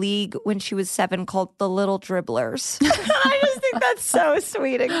in a league when she was 7 called the Little Dribblers. I just think that's so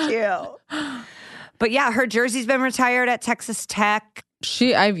sweet and cute. But yeah, her jersey's been retired at Texas Tech.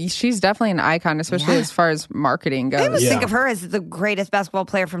 She's definitely an icon, especially as far as marketing goes. I almost think of her as the greatest basketball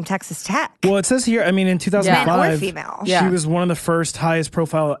player from Texas Tech. Well, it says here, in 2005, Men or female. she was one of the first highest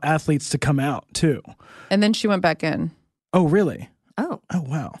profile athletes to come out, too. And then she went back in. Oh, really? Oh,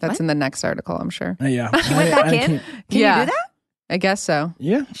 wow. That's in the next article, I'm sure. Yeah. She went back in? Can you do that? I guess so.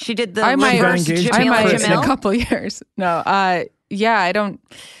 Yeah. She did the I might reverse engage Jamila I might in Jamil. a couple years. No,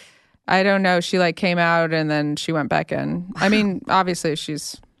 I don't know. She like came out and then she went back in. I mean, obviously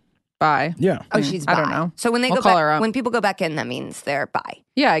she's bi. Yeah. Oh, she's bi. I don't know. So when they We'll go call her back, up. when people go back in, that means they're bi.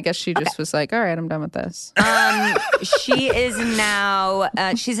 Yeah, I guess she just was like, all right, I'm done with this. She is now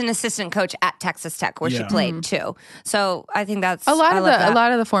she's an assistant coach at Texas Tech where she played too. So I think that's A lot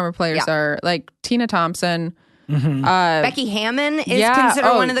that. of the former players are like Tina Thompson. Becky Hammon is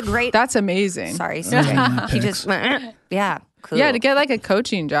considered one of the great. That's amazing. Sorry, CJ. He just went, yeah. Cool. Yeah, to get like a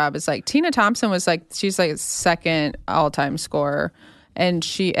coaching job is like Tina Thompson was like she's like second all-time scorer. And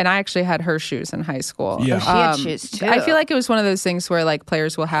I actually had her shoes in high school. Yeah. She had shoes too. I feel like it was one of those things where like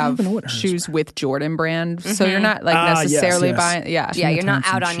players will have shoes with Jordan brand, so you're not like necessarily buying. Yeah, you're not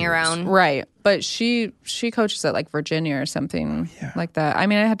out on your own, right? But she coaches at like Virginia or something like that. I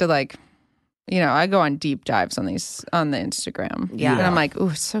mean, I had to like, I go on deep dives on the Instagram. Yeah, and I'm like, ooh,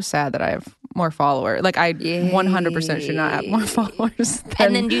 it's so sad that I have more followers. Like I 100% should not have more followers.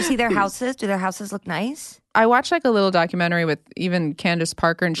 And then do you see their houses? Do their houses look nice? I watched like a little documentary with even Candace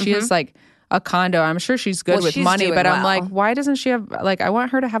Parker, and she has like a condo. I'm sure she's good with she's money, doing but I'm well. like, why doesn't she have like? I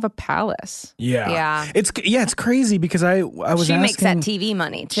want her to have a palace. Yeah. It's crazy because I was She asking, makes that TV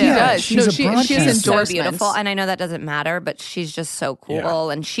money too. She does. she's a she broadcaster. has She's so endorsements. beautiful, and I know that doesn't matter, but she's just so cool.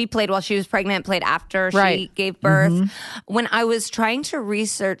 And she played while she was pregnant, played after she gave birth. When I was trying to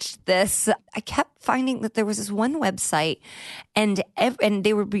research this, I kept finding that there was this one website, and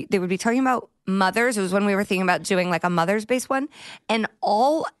they would be talking about mothers. It was when we were thinking about doing like a mothers based one, and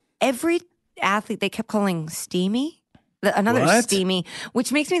every athlete they kept calling steamy, another steamy,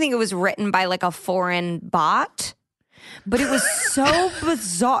 which makes me think it was written by like a foreign bot. But it was so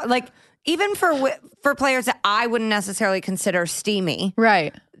bizarre. Like even for players that I wouldn't necessarily consider steamy,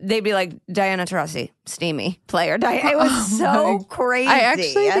 Right. they'd be like Diana Taurasi, steamy player. It was so crazy. I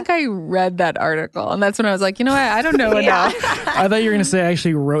actually think I read that article, and that's when I was like, you know what? I don't know enough. I thought you were going to say I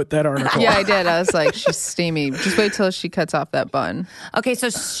actually wrote that article. Yeah, I did. I was like, she's steamy. Just wait till she cuts off that bun. Okay, so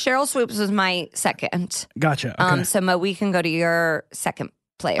Cheryl Swoops was my second. Gotcha. Okay. So Mo, we can go to your second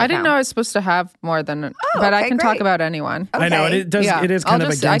player. I didn't now. know I was supposed to have more than, but I okay, can talk great. about anyone. I know it does. Yeah. It is kind I'll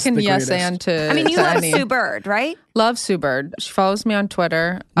of just, against I can the yes greatest. and to. I mean, you to love any. Sue Bird, right? Love Sue Bird. She follows me on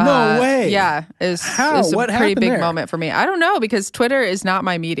Twitter. No way. Yeah, it's How? a What pretty happened big there? moment for me. I don't know because Twitter is not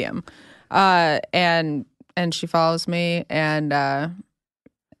my medium, and she follows me, and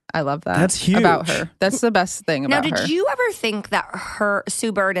I love that. That's huge. About her. That's the best thing Now, about her. did you ever think that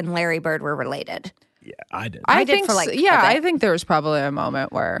Sue Bird and Larry Bird were related? Yeah, I did. I did think for, like, so. a Yeah, bit. I think there was probably a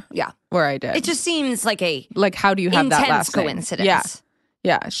moment where I did. It just seems like a like, how do you have intense that last name? coincidence.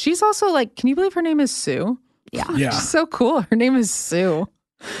 Yeah. She's also like, can you believe her name is Sue? Yeah. Yeah. She's so cool. Her name is Sue.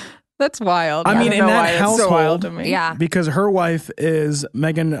 That's wild. I mean, don't in know that why that's so wild household, to me. Yeah. because her wife is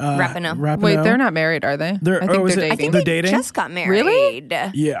Megan Rapinoe. Wait, they're not married, are they? I think is they're it- dating. I think They're they dating? just got married. Really?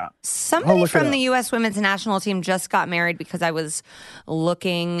 Yeah. I'll Somebody look it from up. the U.S. women's national team just got married because I was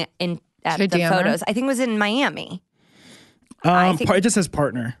looking at Should the DM her? photos. I think it was in Miami. I think- It just says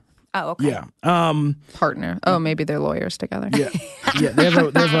partner. Oh, okay. Yeah. Partner. Oh, maybe they're lawyers together. Yeah. Yeah. They have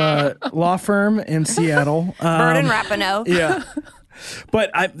a law firm in Seattle. Bird and Rapinoe. Yeah.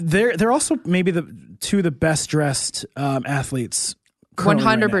 But they're also maybe the two of the best dressed athletes. currently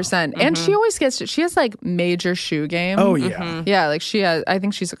right now. 100%. And she always she has like major shoe game. Oh yeah. Yeah, like I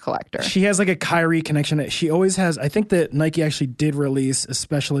think she's a collector. She has like a Kyrie connection. She always has. I think that Nike actually did release a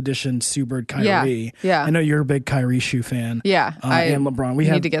special edition Sue Bird Kyrie. Yeah. I know you're a big Kyrie shoe fan. Yeah, I and LeBron. We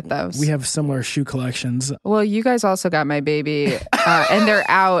need have to get those. We have similar shoe collections. Well, you guys also got my baby, and they're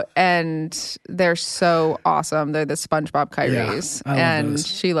out, and they're so awesome. They're the SpongeBob Kyries, I love and those.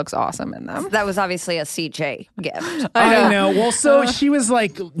 she looks awesome in them. That was obviously a CJ gift. I know. Well, so she was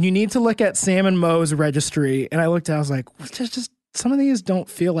like, "You need to look at Sam and Mo's registry," and I looked. I was like, "Just some of these don't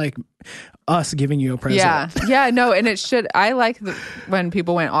feel like us giving you a present." Yeah, no, and it should. I like when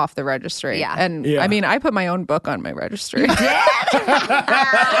people went off the registry. Yeah. And Yeah. I mean, I put my own book on my registry.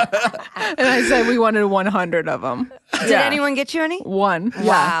 And I said we wanted 100 of them. Did anyone get you any? One?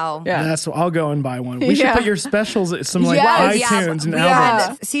 Wow. Yeah. That's. I'll go and buy one. We should Yeah. put your specials, some like Yes. iTunes and we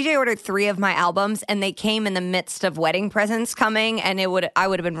albums. had- CJ ordered 3 of my albums, and they came in the midst of wedding presents coming. And I would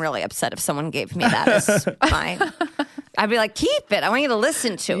have been really upset if someone gave me that as my. I'd be like, keep it. I want you to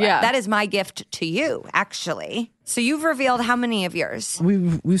listen to it. Yeah. That is my gift to you, actually. So you've revealed how many of yours?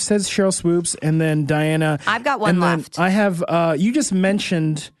 We've said Cheryl Swoops and then Diana. I've got one and then left. I have. You just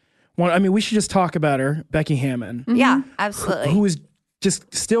mentioned one. I mean, we should just talk about her, Becky Hammon, Yeah, absolutely. who is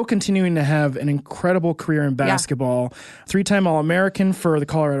just still continuing to have an incredible career in basketball. 3-time All-American for the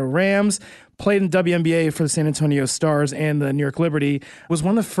Colorado Rams. Played in WNBA for the San Antonio Stars and the New York Liberty. Was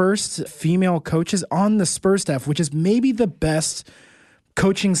one of the first female coaches on the Spurs staff, which is maybe the best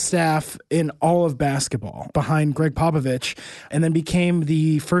coaching staff in all of basketball behind Greg Popovich, and then became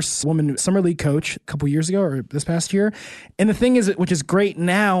the first woman summer league coach a couple years ago or this past year. And the thing is, which is great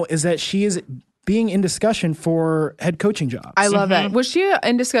now, is that she is being in discussion for head coaching jobs. I love it. Was she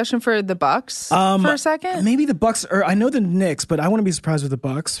in discussion for the Bucks for a second? Maybe the Bucks, or I know the Knicks, but I wouldn't be surprised with the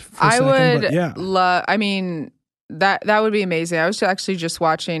Bucks. For a I second, would but yeah. love. I mean, that would be amazing. I was actually just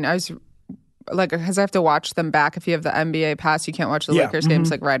watching. I was like, because I have to watch them back. If you have the NBA pass, you can't watch the Lakers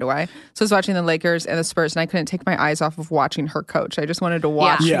games like right away. So I was watching the Lakers and the Spurs, and I couldn't take my eyes off of watching her coach. I just wanted to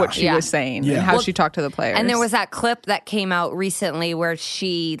watch what she was saying and how she talked to the players. And there was that clip that came out recently where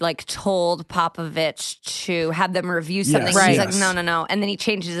she like told Popovich to have them review something. Yes. He's like, no. And then he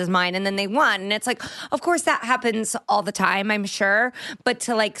changes his mind and then they won. And it's like, of course that happens all the time, I'm sure. But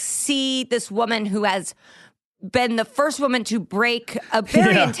to like see this woman who has been the first woman to break a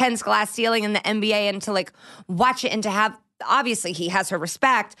very intense glass ceiling in the NBA and to like watch it and to have, obviously he has her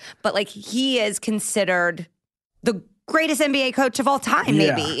respect, but like he is considered the greatest NBA coach of all time,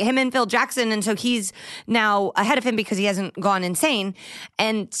 maybe him and Phil Jackson. And so he's now ahead of him because he hasn't gone insane.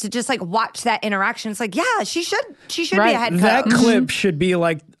 And to just like watch that interaction, it's like, yeah, she should be a head coach. That clip should be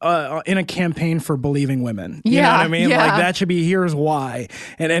like in a campaign for believing women. You know what I mean? Yeah. Like that should be, here's why.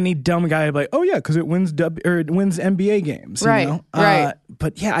 And any dumb guy would be like, oh yeah, because it wins NBA games. You know? Right.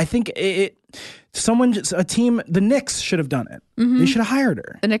 But yeah, I think a team, the Knicks should have done it. They should have hired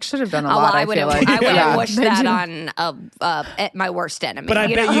her. The Knicks should have done a lot. I would have wished that on my worst enemy. But I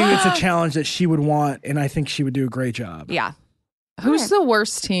bet you it's a challenge that she would want, and I think she would do a great job. Yeah. Who's the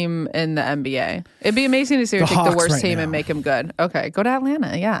worst team in the NBA? It'd be amazing to see her take the Hawks worst right team now. and make them good. Okay, go to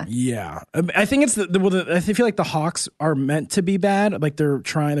Atlanta. Yeah. Yeah. I think it's I feel like the Hawks are meant to be bad. Like they're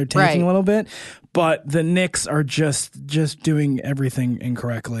tanking a little bit. But the Knicks are just doing everything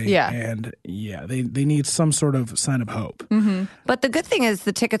incorrectly. Yeah. And they need some sort of sign of hope. Mm-hmm. But the good thing is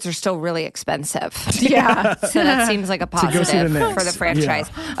the tickets are still really expensive. Yeah. So that seems like a positive see the Knicks. for the franchise.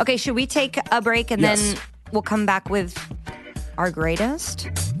 Yeah. Okay, should we take a break and then we'll come back with our greatest?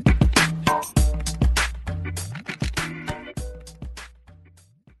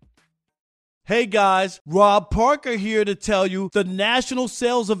 Hey guys, Rob Parker here to tell you the national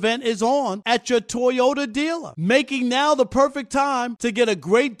sales event is on at your Toyota dealer, making now the perfect time to get a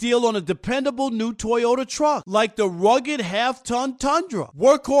great deal on a dependable new Toyota truck like the rugged half-ton Tundra.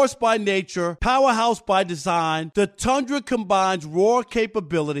 Workhorse by nature, powerhouse by design, the Tundra combines raw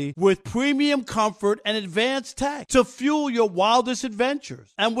capability with premium comfort and advanced tech to fuel your wildest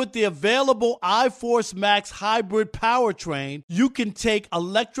adventures. And with the available iForce Max hybrid powertrain, you can take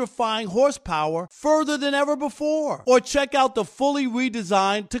electrifying horsepower further than ever before. Or check out the fully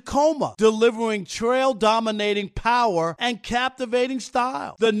redesigned Tacoma, delivering trail-dominating power and captivating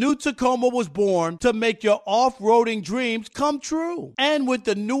style. The new Tacoma was born to make your off-roading dreams come true. And with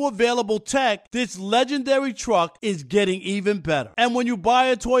the new available tech, this legendary truck is getting even better. And when you buy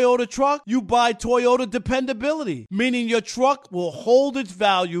a Toyota truck, you buy Toyota dependability, meaning your truck will hold its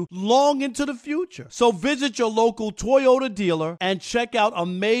value long into the future. So visit your local Toyota dealer and check out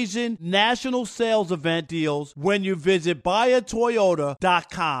amazing national sales event deals when you visit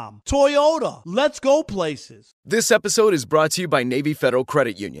buyatoyota.com. Toyota, let's go places. This episode is brought to you by Navy Federal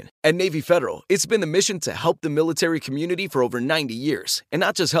Credit Union. At Navy Federal, it's been the mission to help the military community for over 90 years. And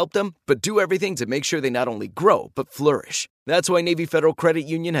not just help them, but do everything to make sure they not only grow, but flourish. That's why Navy Federal Credit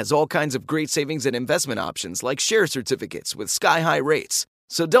Union has all kinds of great savings and investment options like share certificates with sky-high rates.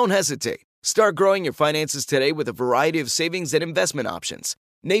 So don't hesitate. Start growing your finances today with a variety of savings and investment options.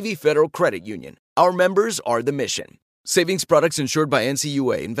 Navy Federal Credit Union. Our members are the mission. Savings products insured by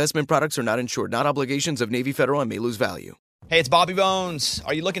NCUA. Investment products are not insured, not obligations of Navy Federal and may lose value. Hey, it's Bobby Bones.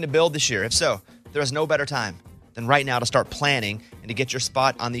 Are you looking to build this year? If so, there is no better time than right now to start planning and to get your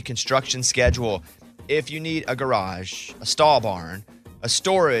spot on the construction schedule. If you need a garage, a stall barn, a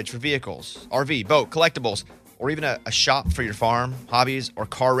storage for vehicles, RV, boat, collectibles, or even a shop for your farm, hobbies, or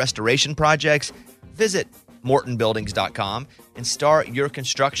car restoration projects, visit MortonBuildings.com and start your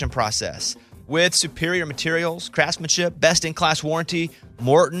construction process. With superior materials, craftsmanship, best-in-class warranty,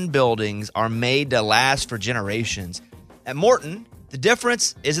 Morton Buildings are made to last for generations. At Morton, the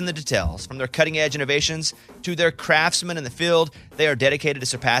difference is in the details. From their cutting-edge innovations to their craftsmen in the field, they are dedicated to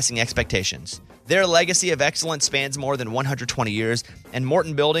surpassing expectations. Their legacy of excellence spans more than 120 years, and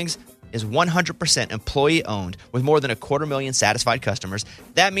Morton Buildings is 100% employee-owned with more than 250,000 satisfied customers.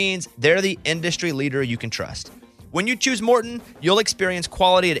 That means they're the industry leader you can trust. When you choose Morton, you'll experience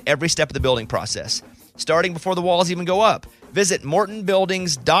quality at every step of the building process, starting before the walls even go up. Visit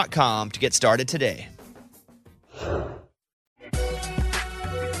MortonBuildings.com to get started today.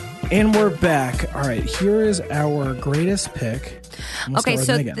 And we're back. All right, here is our greatest pick. Okay,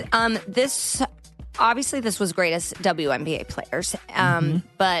 so this was greatest WNBA players,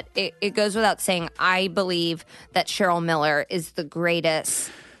 but it goes without saying, I believe that Cheryl Miller is the greatest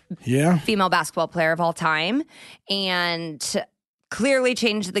female basketball player of all time. And clearly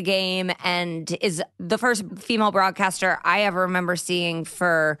changed the game and is the first female broadcaster I ever remember seeing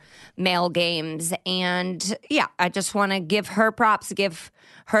for male games. And yeah, I just want to give her props, give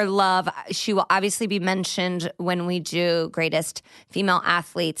her love. She will obviously be mentioned when we do greatest female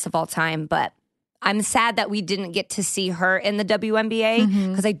athletes of all time, but I'm sad that we didn't get to see her in the WNBA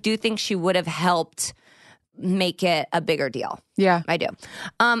because I do think she would have helped make it a bigger deal. Yeah. I do.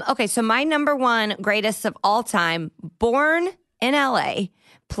 Okay, so my number one greatest of all time, born in LA,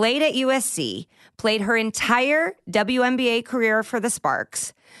 played at USC, played her entire WNBA career for the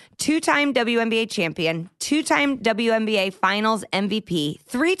Sparks, two-time WNBA champion, two-time WNBA Finals MVP,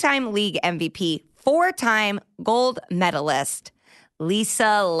 three-time league MVP, four-time gold medalist,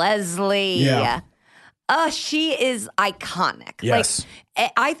 Lisa Leslie. Yeah. She is iconic. Yes.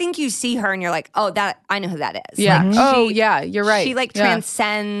 Like, I think you see her and you're like, oh, that I know who that is. Yeah. Like, yeah, you're right. She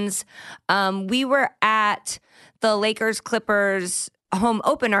transcends. We were at the Lakers-Clippers home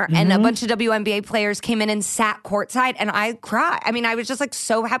opener and a bunch of WNBA players came in and sat courtside and I cried. I mean, I was just like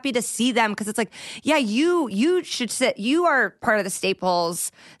so happy to see them because it's like, yeah, you should sit. You are part of the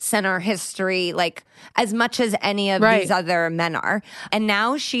Staples Center history like as much as any of these other men are. And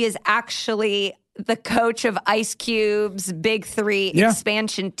now she is actually the coach of Ice Cube's Big Three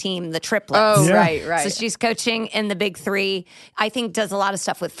expansion team, the triplets. Oh, right. So she's coaching in the Big Three. I think does a lot of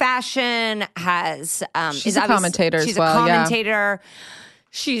stuff with fashion, she's a commentator She's as well, a commentator.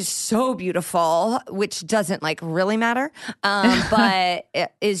 She's so beautiful, which doesn't really matter, but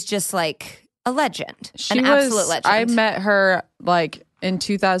is just like a legend, an absolute legend. I met her in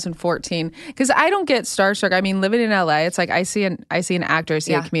 2014 because I don't get starstruck. I mean, living in LA, it's like I see an actor, I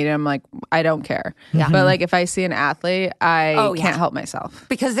see a comedian, I'm like, I don't care. Yeah. But if I see an athlete, I can't help myself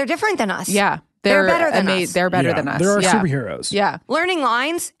because they're different than us. Yeah. They're better than us. They're better than us. They're our superheroes. Yeah. Learning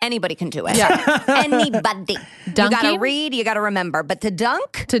lines, anybody can do it. Yeah. Anybody. Dunking? You got to read, you got to remember. But to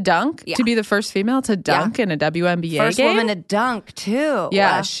dunk? To be the first female to dunk in a WNBA first game? Woman to dunk, too.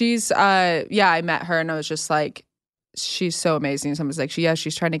 Yeah. She's, I met her and I was just like, she's so amazing. Someone's like,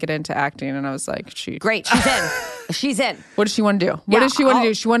 she's trying to get into acting. And I was like, great. She's in. She's in. What does she want to do? What does she want to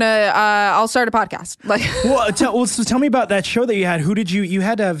do? She want to, I'll start a podcast. So tell me about that show that you had. Who did you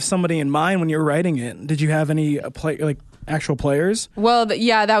had to have somebody in mind when you were writing it. Did you have any actual players? Well,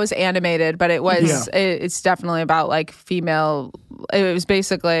 that was animated, but it was, it's definitely about female. It was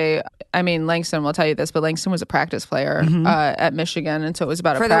basically, I mean, Langston will tell you this, but Langston was a practice player at Michigan. And so it was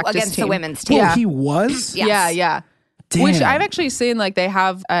about against team. The women's team. Oh, he was? Yes. Yeah. Damn. Which I've actually seen, they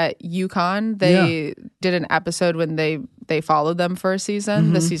have at UConn. They did an episode when they followed them for a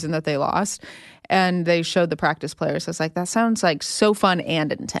season, the season that they lost, and they showed the practice players. I was like, that sounds so fun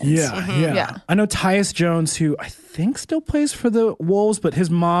and intense. Yeah. I know Tyus Jones, who I think still plays for the Wolves, but his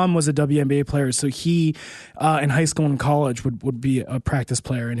mom was a WNBA player, so he, in high school and college, would be a practice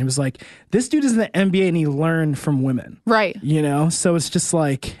player, and he was like, this dude is in the NBA and he learned from women. Right. So it's just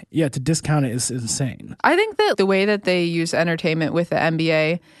to discount it is insane. I think that the way that they use entertainment with the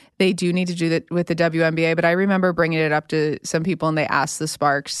NBA, they do need to do that with the WNBA, but I remember bringing it up to some people and they asked the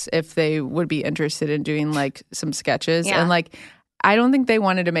Sparks if they would be interested in doing some sketches. Yeah. And I don't think they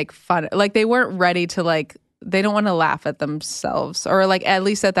wanted to make fun. They weren't ready to they don't want to laugh at themselves or at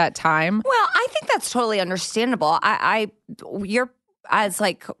least at that time. Well, I think that's totally understandable. You're as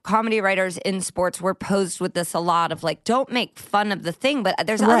comedy writers in sports, we're posed with this a lot of don't make fun of the thing, but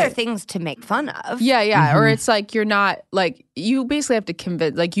there's other things to make fun of. Yeah. Or it's you're not you basically have to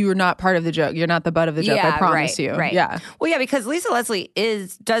convince you're not part of the joke. You're not the butt of the joke. I promise you. Right. Yeah. Well, yeah, because Lisa Leslie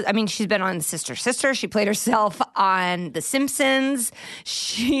she's been on Sister. She played herself on The Simpsons.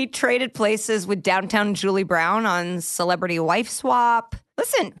 She traded places with downtown Julie Brown on Celebrity Wife Swap.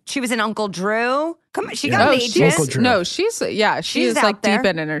 Listen, she was in Uncle Drew. Come on, she got an agent. She's out there. deep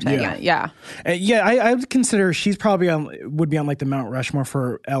in entertainment. Yeah. I would consider she's probably would be on the Mount Rushmore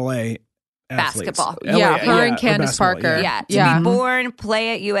for LA athletes. Basketball. Her and Candace Parker. Yeah. To be born,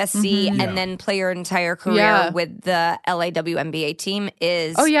 play at USC, and then play your entire career with the LA WNBA team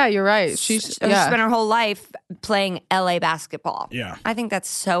is... Oh, yeah, you're right. She's spent her whole life playing LA basketball. Yeah. I think that's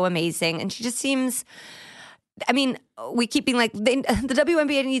so amazing. And she just seems... I mean, we keep being the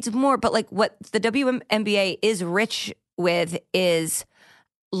WNBA needs more, but what the WNBA is rich with is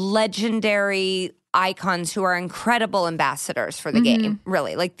legendary icons who are incredible ambassadors for the game,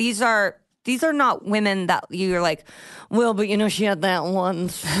 really. These are not women that you're well, but she had that one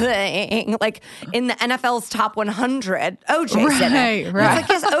thing. In the NFL's top 100, OJ's in it. Right. It's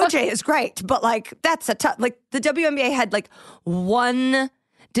yes, OJ is great, but that's a tough, the WNBA had one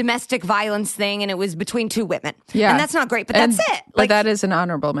domestic violence thing, and it was between two women. Yeah. And that's not great, but that's it. But that is an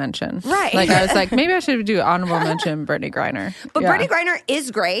honorable mention. Right. Like, I was like, maybe I should do honorable mention Brittany Griner. But Brittany Griner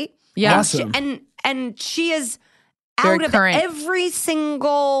is great. Yeah. Awesome. And she is Very out of current. every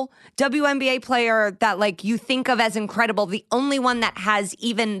single WNBA player that like you think of as incredible, the only one that has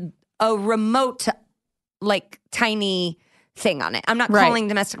even a remote like tiny thing on it. I'm not calling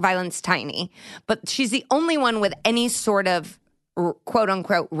domestic violence tiny, but she's the only one with any sort of quote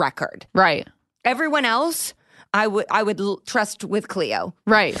unquote record. Right. Everyone else I would trust with Cleo.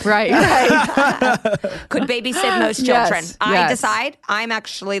 Right. Could babysit most children. Yes, I yes. decide I'm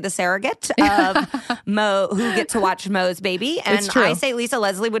actually the surrogate of Mo, who get to watch Mo's baby. And It's true. I say Lisa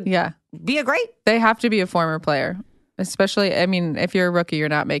Leslie would be a great. They have to be a former player, especially, I mean, if you're a rookie, you're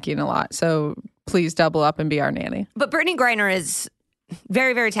not making a lot. So please double up and be our nanny. But Brittany Griner is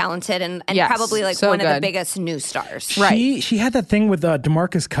very, very talented and Yes, probably like so one of the good. biggest new stars. She had that thing with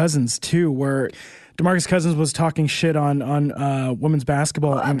DeMarcus Cousins too, where DeMarcus Cousins was talking shit on women's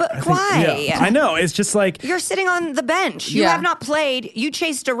basketball. And but I think, why? Yeah, I know. It's just like You're sitting on the bench. You Yeah. have not played. You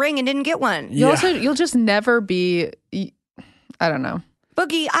chased a ring and didn't get one. You'll just never be, I don't know.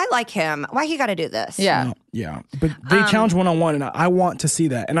 Boogie, I like him. Why he got to do this? Yeah. yeah, but they challenge one-on-one, and I want to see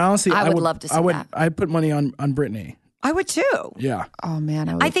that. And honestly, I would love to see that. I'd put money on Brittany. I would too. Yeah. Oh,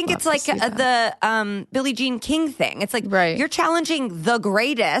 man. I think it's like the Billie Jean King thing. It's like you're challenging the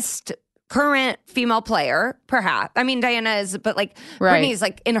greatest current female player, perhaps. I mean, Diana is, but like Brittany's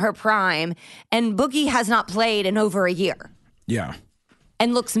like in her prime, and Boogie has not played in over a year. Yeah.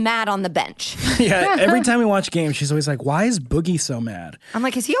 And looks mad on the bench. Yeah, every time we watch games, she's always like, "Why is Boogie so mad?" I'm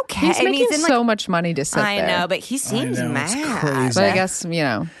like, is he okay? He's making in, so much money to sit there. I know, but he seems mad. It's crazy. But I guess,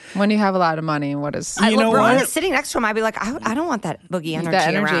 when you have a lot of money, what is... LeBron is sitting next to him. I'd be like, I don't want that Boogie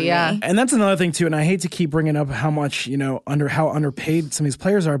energy around me. And that's another thing too. And I hate to keep bringing up how much how underpaid some of these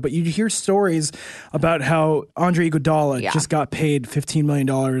players are, but you hear stories about how Andre Iguodala just got paid $15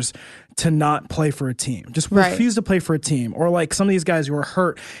 million to not play for a team, just refuse to play for a team, or like some of these guys who are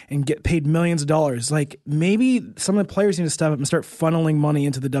hurt and get paid millions of dollars. Like maybe some of the players need to step up and start funneling money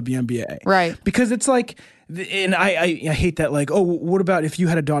into the WNBA, right? Because it's like, and I hate that. Like, oh, what about if you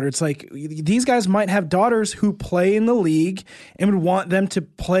had a daughter? It's like these guys might have daughters who play in the league and would want them to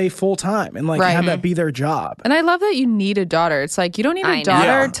play full time and like have that be their job. And I love that you need a daughter. It's like you don't need a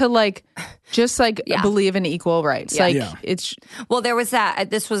daughter to like just like believe in equal rights. It's well, there was that.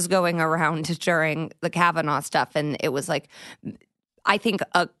 This was going around during the Kavanaugh stuff, and it was like, I think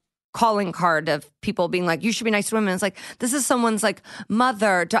a calling card of people being like, you should be nice to women. It's like, this is someone's like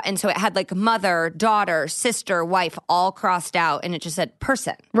mother. And so it had like mother, daughter, sister, wife, all crossed out. And it just said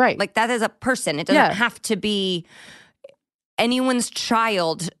person. Right. Like that is a person. It doesn't have to be anyone's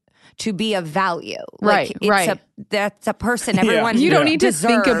child to be of value. Like, that's a person. Everyone You don't need to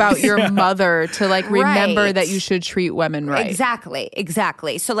think about your deserves. mother to like remember Right. that you should treat women right.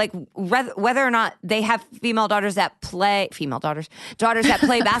 Exactly. So like whether or not they have daughters that play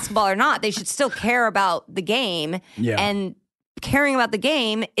basketball or not, they should still care about the game. Yeah. And caring about the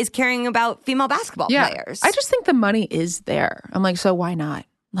game is caring about female basketball players. I just think the money is there. I'm like, so why not?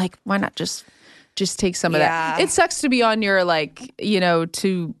 Like, why not just take some of that? It sucks to be on your like,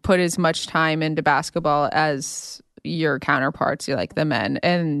 to put as much time into basketball as your counterparts, like the men,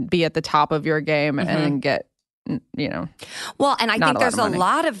 and be at the top of your game and get, Well, and I think there's a money.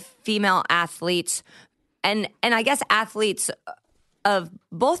 lot of female athletes and I guess athletes of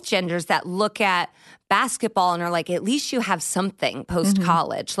both genders that look at basketball and are like, at least you have something post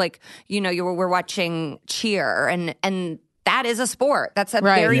college. Like, we're watching cheer and that is a sport. That's a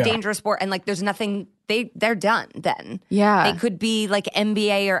very dangerous sport. And like, there's nothing, they're done then. Yeah. They could be like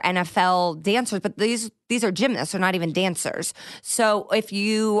NBA or NFL dancers, but these are gymnasts. They're not even dancers. So if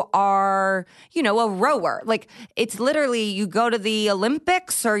you are, a rower, like it's literally you go to the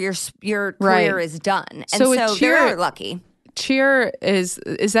Olympics or your career is done. And so they're lucky. Cheer is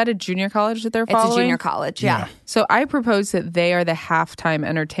that a junior college that they're following? It's a junior college, yeah. So I propose that they are the halftime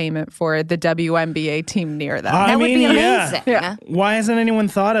entertainment for the WNBA team near them. That would be amazing. Yeah. Why hasn't anyone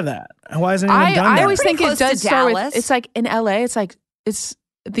thought of that? Why hasn't anyone done that? I always think it does start with, Dallas. it's like in LA, it's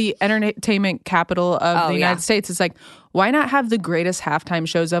the entertainment capital of the United States. It's like, why not have the greatest halftime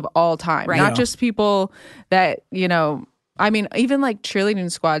shows of all time? Right. Not just people that, I mean, even like cheerleading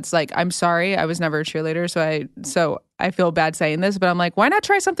squads, like, I'm sorry, I was never a cheerleader, so I feel bad saying this, but I'm like, why not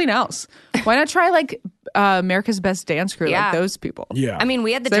try something else? Why not try like America's Best Dance Crew, Yeah. like those people. Yeah. I mean,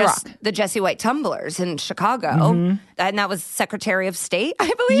 we had the Jesse White Tumblers in Chicago, and that was Secretary of State,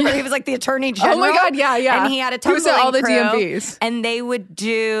 I believe, or he was like the Attorney General. Oh my God, yeah. And he had a He tumbling was at all the crew, DMVs. and they would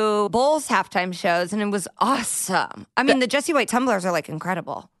do Bulls halftime shows, and it was awesome. I mean, the Jesse White Tumblers are like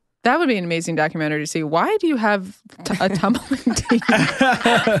incredible. That would be an amazing documentary to see. Why do you have a tumbling team?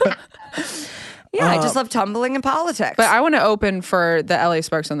 Yeah, I just love tumbling and politics. But I want to open for the LA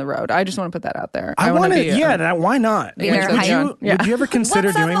Sparks on the road. I just want to put that out there. I want to, be why not? Be their hype. Would you ever consider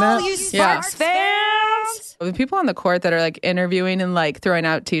What's up, doing all that? you Sparks fans? The people on the court that are like interviewing and like throwing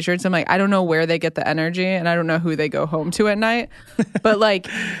out t-shirts, I'm like, I don't know where they get the energy and I don't know who they go home to at night.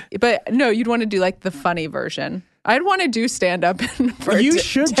 but no, you'd want to do like the funny version. I'd want to do stand up. You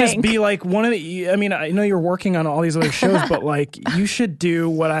should just be like one of the. I mean, I know you're working on all these other shows, but like you should do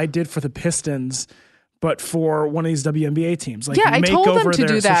what I did for the Pistons, but for one of these WNBA teams. Like, yeah, I make told them over to their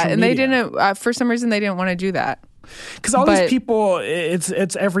do that, social and they media. didn't. For some reason, they didn't want to do that. Because all these people,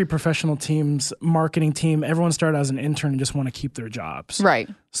 it's every professional team's marketing team. Everyone started as an intern and just want to keep their jobs, Right.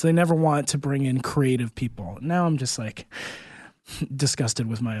 So they never want to bring in creative people. Now I'm just like disgusted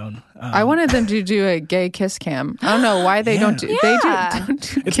with my own. I wanted them to do a gay kiss cam. I don't know why they don't do. Yeah. They don't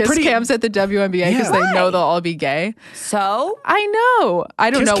do It's kiss pretty- cams at the WNBA because they know they'll all be gay. So I know. I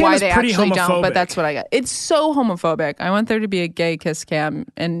don't Kiss know cam why is they pretty actually don't, but homophobic. that's what I got. It's so homophobic. I want there to be a gay kiss cam,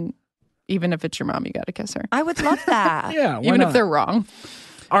 and even if it's your mom, you got to kiss her. I would love that. Yeah, why Even not? if they're wrong.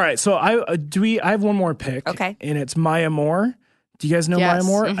 All right, so I have one more pick. Okay. And it's Maya Moore. Do you guys know Yes. Maya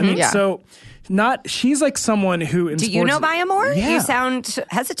Moore? I mean, Yeah. so she's like someone who in Do you sports- know Maya Moore? Yeah. You sound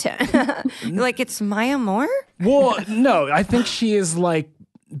hesitant. You're like, it's Maya Moore? Well, no, I think she is like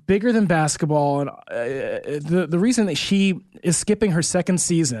bigger than basketball, and the reason that she is skipping her second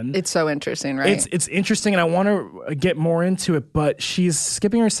season. It's so interesting, right? It's interesting, and I want to get more into it. But she's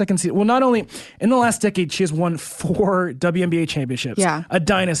skipping her second season. Well, not only in the last decade, she has won 4 WNBA championships. Yeah. A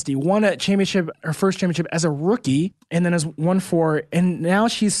dynasty. Won a championship, her first championship as a rookie, and then has won 4. And now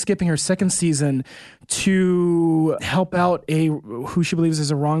she's skipping her second season to help out who she believes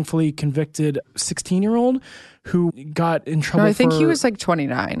is a wrongfully convicted 16-year-old who got in trouble. No, I think for, he was like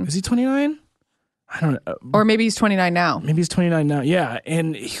 29. Is he 29? I don't know. Or maybe he's 29 now. Maybe he's 29 now. Yeah.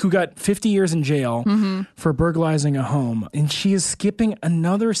 And who got 50 years in jail for burglarizing a home. And she is skipping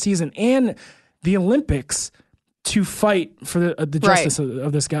another season and the Olympics to fight for the justice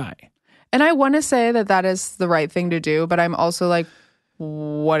of this guy. And I want to say that is the right thing to do, but I'm also like,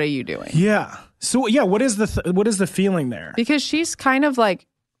 what are you doing? Yeah. So, yeah, what is the feeling there? Because she's kind of like,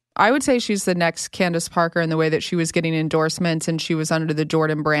 I would say she's the next Candace Parker in the way that she was getting endorsements and she was under the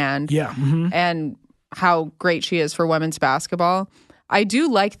Jordan brand. Yeah. And how great she is for women's basketball. I do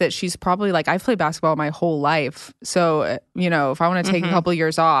like that she's probably like, I've played basketball my whole life. So, if I want to take a couple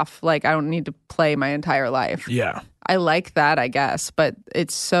years off, like I don't need to play my entire life. Yeah. I like that, I guess, but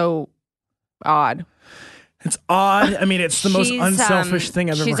it's so odd. It's odd. I mean, it's the most She's, unselfish thing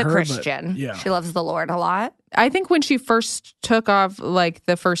I've ever heard. She's a but- Christian. yeah. She loves the Lord a lot. I think when she first took off, like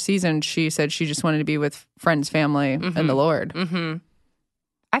the first season, she said she just wanted to be with friends, family, and the Lord. Mm-hmm.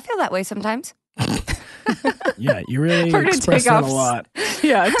 I feel that way sometimes. Yeah, you really We're gonna express take that off a lot.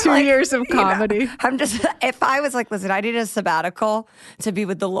 Yeah, 2 Like, years of comedy. I'm just, if I was like, listen, I need a sabbatical to be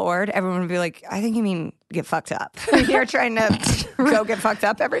with the Lord, everyone would be like, I think you mean get fucked up. You're trying to go get fucked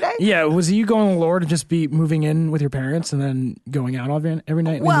up every day? Yeah, was you going to the Lord to just be moving in with your parents and then going out every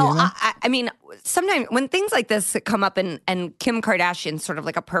night? in Well, Indiana? I mean, sometimes when things like this come up, and Kim Kardashian's sort of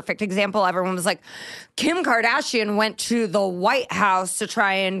like a perfect example, everyone was like, Kim Kardashian went to the White House to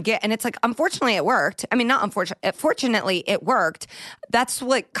try and get, and it's like, unfortunately, it worked. I mean, not unfortunately, fortunately, it worked. That's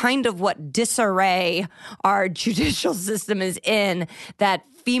like kind of what disarray our judicial system is in, that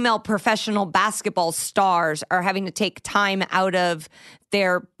female professional basketball stars are having to take time out of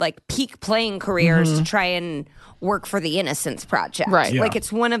their like peak playing careers to try and work for the Innocence Project. Right. Yeah. Like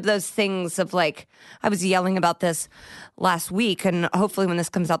it's one of those things of like, I was yelling about this last week, and hopefully when this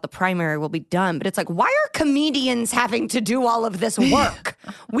comes out, the primary will be done. But it's like, why are comedians having to do all of this work?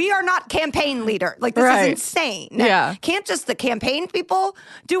 We are not campaign leader. Like this is insane. Yeah. Can't just the campaign people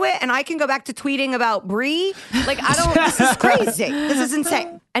do it and I can go back to tweeting about Brie? Like this is crazy. This is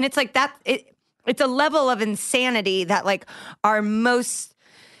insane. And it's like that, it's a level of insanity that like our most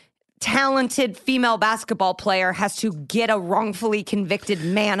talented female basketball player has to get a wrongfully convicted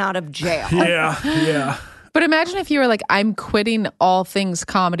man out of jail. yeah. But imagine if you were like, I'm quitting all things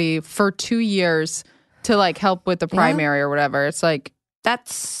comedy for 2 years to like help with the primary or whatever. It's like,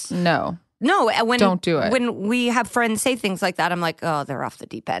 That's no. no. When Don't do it. When we have friends say things like that, I'm like, oh, they're off the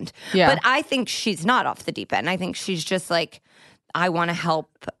deep end. Yeah. But I think she's not off the deep end. I think she's just like, I want to help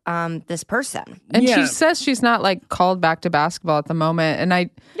this person. And she says she's not like called back to basketball at the moment. And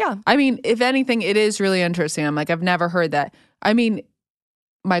I mean, if anything, it is really interesting. I'm like, I've never heard that. I mean,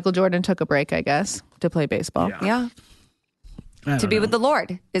 Michael Jordan took a break, I guess, to play baseball. Yeah. To be with the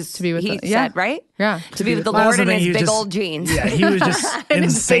Lord is to be with he the, said, right? Yeah. To be with the Lord in his big old jeans. Yeah, he was just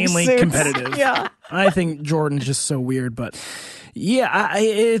insanely competitive. Yeah. I think Jordan's just so weird, but yeah,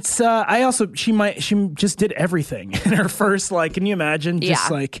 she just did everything in her first, like, can you imagine just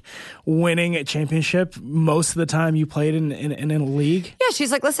like winning a championship most of the time you played in a league? Yeah,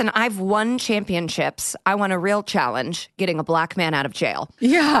 she's like, listen, I've won championships. I want a real challenge, getting a black man out of jail.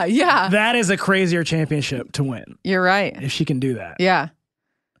 Yeah, yeah. That is a crazier championship to win. You're right. If she can do that. Yeah.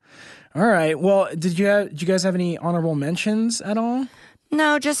 All right. Well, did you guys have any honorable mentions at all?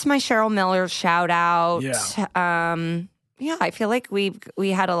 No, just my Cheryl Miller shout out. Yeah. Yeah, I feel like we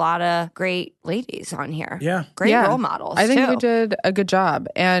had a lot of great ladies on here. Yeah. Great role models, I think too. we did a good job.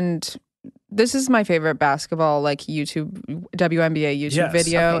 And this is my favorite basketball, like, WNBA YouTube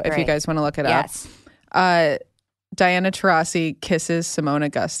video, Okay, if you guys want to look it up. Diana Taurasi kisses Simone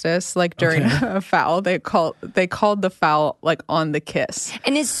Augustus, like, during a foul. They called the foul, like, on the kiss.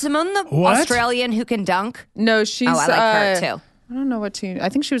 And is Simone the Australian who can dunk? No, she's... I like her, too. I don't know what team... I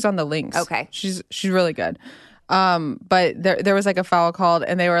think she was on the Lynx. Okay. She's really good. But there was like a foul called,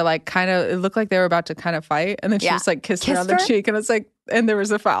 and they were like it looked like they were about to kind of fight, and then she just like kissed her on the cheek, and it's like, and there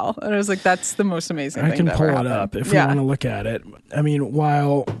was a foul, and I was like, that's the most amazing thing. I can pull it up if we want to look at it. I mean,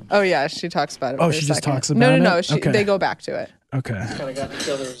 while she talks about it. Oh, she just talks about it. No, they go back to it. Okay, so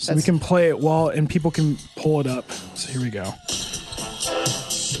we can play it and people can pull it up. So here we go.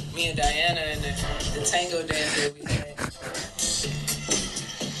 Me and Diana and the tango dance that we played.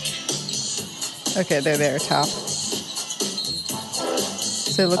 Okay, they're there, top.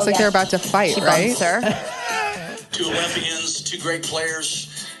 So it looks like they're about to fight, right? Sir. Two Olympians, two great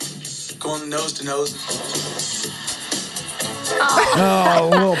players, going nose to nose. Oh,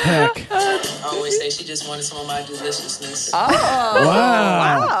 Will Peck. I always say she just wanted some of my deliciousness. Oh,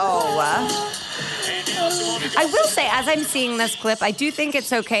 wow. I will say, as I'm seeing this clip, I do think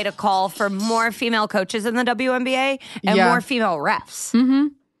it's okay to call for more female coaches in the WNBA and more female refs. Mm-hmm.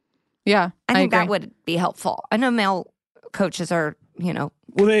 Yeah, I think that would be helpful. I know male coaches are, have a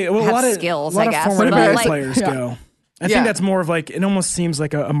lot of skills, I guess. Former NBA players go. I think that's more of like, it almost seems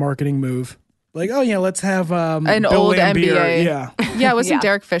like a marketing move. Like, let's have an Bill old Lambier. NBA. Yeah, wasn't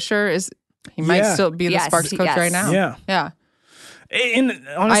Derek Fisher? He might still be the Sparks coach right now. Yeah. And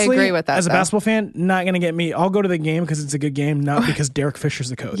honestly, I agree with that. As a basketball fan, not going to get me. I'll go to the game because it's a good game, not because Derek Fisher's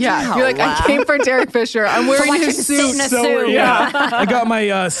the coach. Yeah, you're like, I came for Derek Fisher. I'm wearing his suit. I got my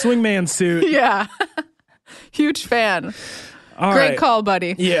swingman suit. Yeah. Huge fan. Great call,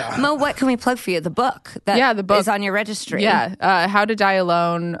 buddy. Yeah. Mo, what can we plug for you? The book. The book is on your registry. Yeah. How to Die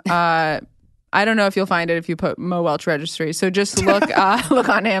Alone. I don't know if you'll find it if you put Mo Welch registry. So just look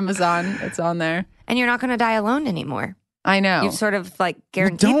on Amazon. It's on there. And you're not going to die alone anymore. I know. You've sort of like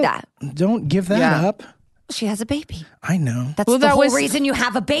guaranteed that. Don't give that up. She has a baby. I know. That's the whole reason you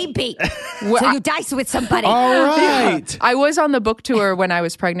have a baby. So you die with somebody. All right. Yeah. I was on the book tour when I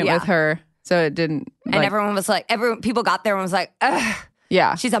was pregnant with her. So it didn't. And everyone was like, people got there and was like, ugh.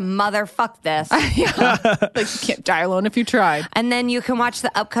 Yeah. She's a mother. Fuck this. Like, you can't die alone if you tried. And then you can watch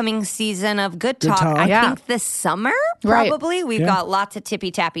the upcoming season of Good Talk. I think this summer, probably. We've got lots of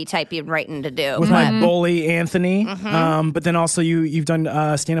tippy-tappy typing writing to do. With my bully, Anthony. But then also you've done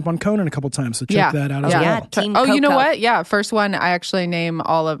stand-up on Conan a couple times, so check that out as well. Team you know Coco. what? Yeah, first one, I actually name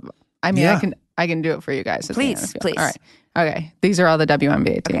all of... I mean, I can do it for you guys. Please. All right. Okay. These are all the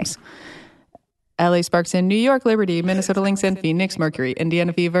WNBA teams. LA Sparks in New York, Liberty, Minnesota Lynx and Phoenix Mercury,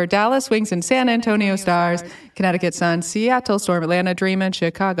 Indiana Fever, Dallas Wings and San Antonio Stars, Connecticut Sun, Seattle Storm, Atlanta Dream, and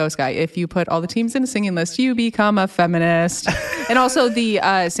Chicago Sky. If you put all the teams in a singing list, you become a feminist. And also the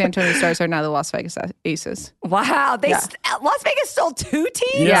San Antonio Stars are now the Las Vegas Aces. Wow. Las Vegas stole 2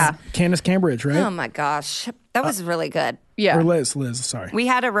 teams? Yeah. Candace Cambridge, right? Oh my gosh. That was really good. Yeah. Or Liz, sorry. We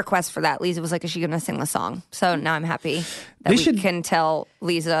had a request for that. Lisa was like, is she going to sing the song? So now I'm happy that we can tell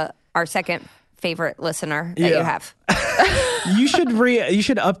Lisa, our second favorite listener that you have. You should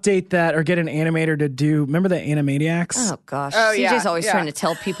update that or get an animator to do. Remember the Animaniacs? Oh gosh, CJ's always trying to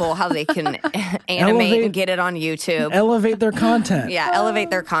tell people how they can animate and get it on YouTube. Elevate their content.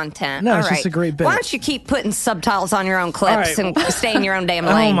 Elevate their content. No, All it's right. just a great bit. Why don't you keep putting subtitles on your own clips and stay in your own damn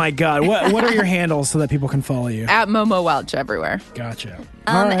lane? Oh my God, what are your handles so that people can follow you? At Momo Welch everywhere. Gotcha.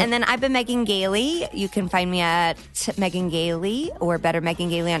 And then I've been Megan Gailey. You can find me at Megan Gailey or Better Megan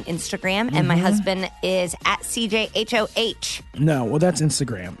Gailey on Instagram. And my husband is at CJ WH. No, well, that's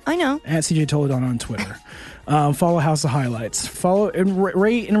Instagram. I know. At CJ Toledano on Twitter. Follow House of Highlights. Follow and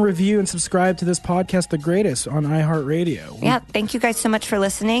rate and review and subscribe to this podcast, The Greatest, on iHeartRadio. Yeah, thank you guys so much for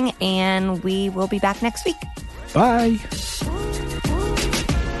listening, and we will be back next week. Bye.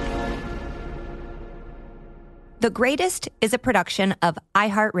 The Greatest is a production of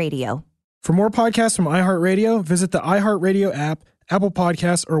iHeartRadio. For more podcasts from iHeartRadio, visit the iHeartRadio app, Apple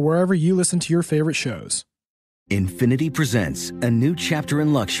Podcasts, or wherever you listen to your favorite shows. Infiniti presents a new chapter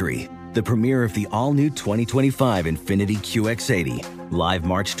in luxury, the premiere of the all-new 2025 Infiniti QX80, live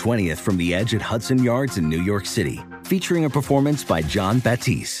March 20th from the Edge at Hudson Yards in New York City, featuring a performance by John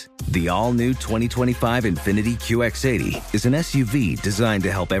Batiste. The all-new 2025 Infiniti QX80 is an SUV designed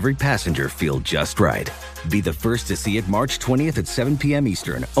to help every passenger feel just right. Be the first to see it March 20th at 7 p.m.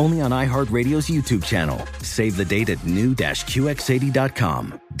 Eastern, only on iHeartRadio's YouTube channel. Save the date at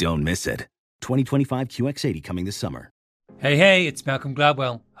new-QX80.com. Don't miss it. 2025 QX80 coming this summer. Hey, it's Malcolm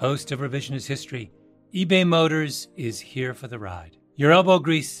Gladwell, host of Revisionist History. eBay Motors is here for the ride. Your elbow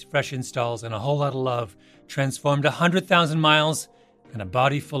grease, fresh installs, and a whole lot of love transformed 100,000 miles and a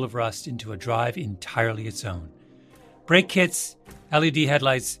body full of rust into a drive entirely its own. Brake kits, LED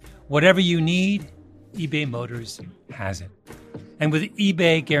headlights, whatever you need, eBay Motors has it. And with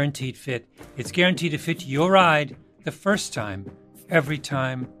eBay Guaranteed Fit, it's guaranteed to fit your ride the first time, every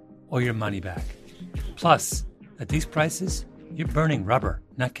time, or your money back. Plus, at these prices, you're burning rubber,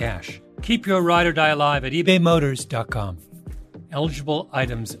 not cash. Keep your ride or die alive at ebaymotors.com. Eligible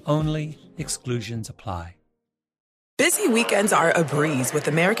items only. Exclusions apply. Busy weekends are a breeze with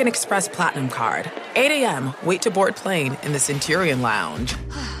American Express Platinum Card. 8 a.m., wait to board plane in the Centurion Lounge.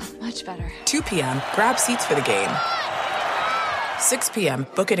 Much better. 2 p.m., grab seats for the game. 6 p.m.,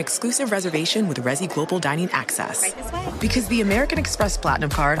 book an exclusive reservation with Resi Global Dining Access. Right this way. Because the American Express Platinum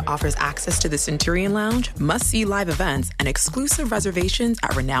Card offers access to the Centurion Lounge, must-see live events, and exclusive reservations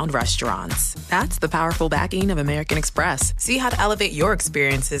at renowned restaurants. That's the powerful backing of American Express. See how to elevate your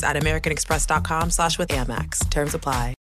experiences at americanexpress.com/withAmex. Terms apply.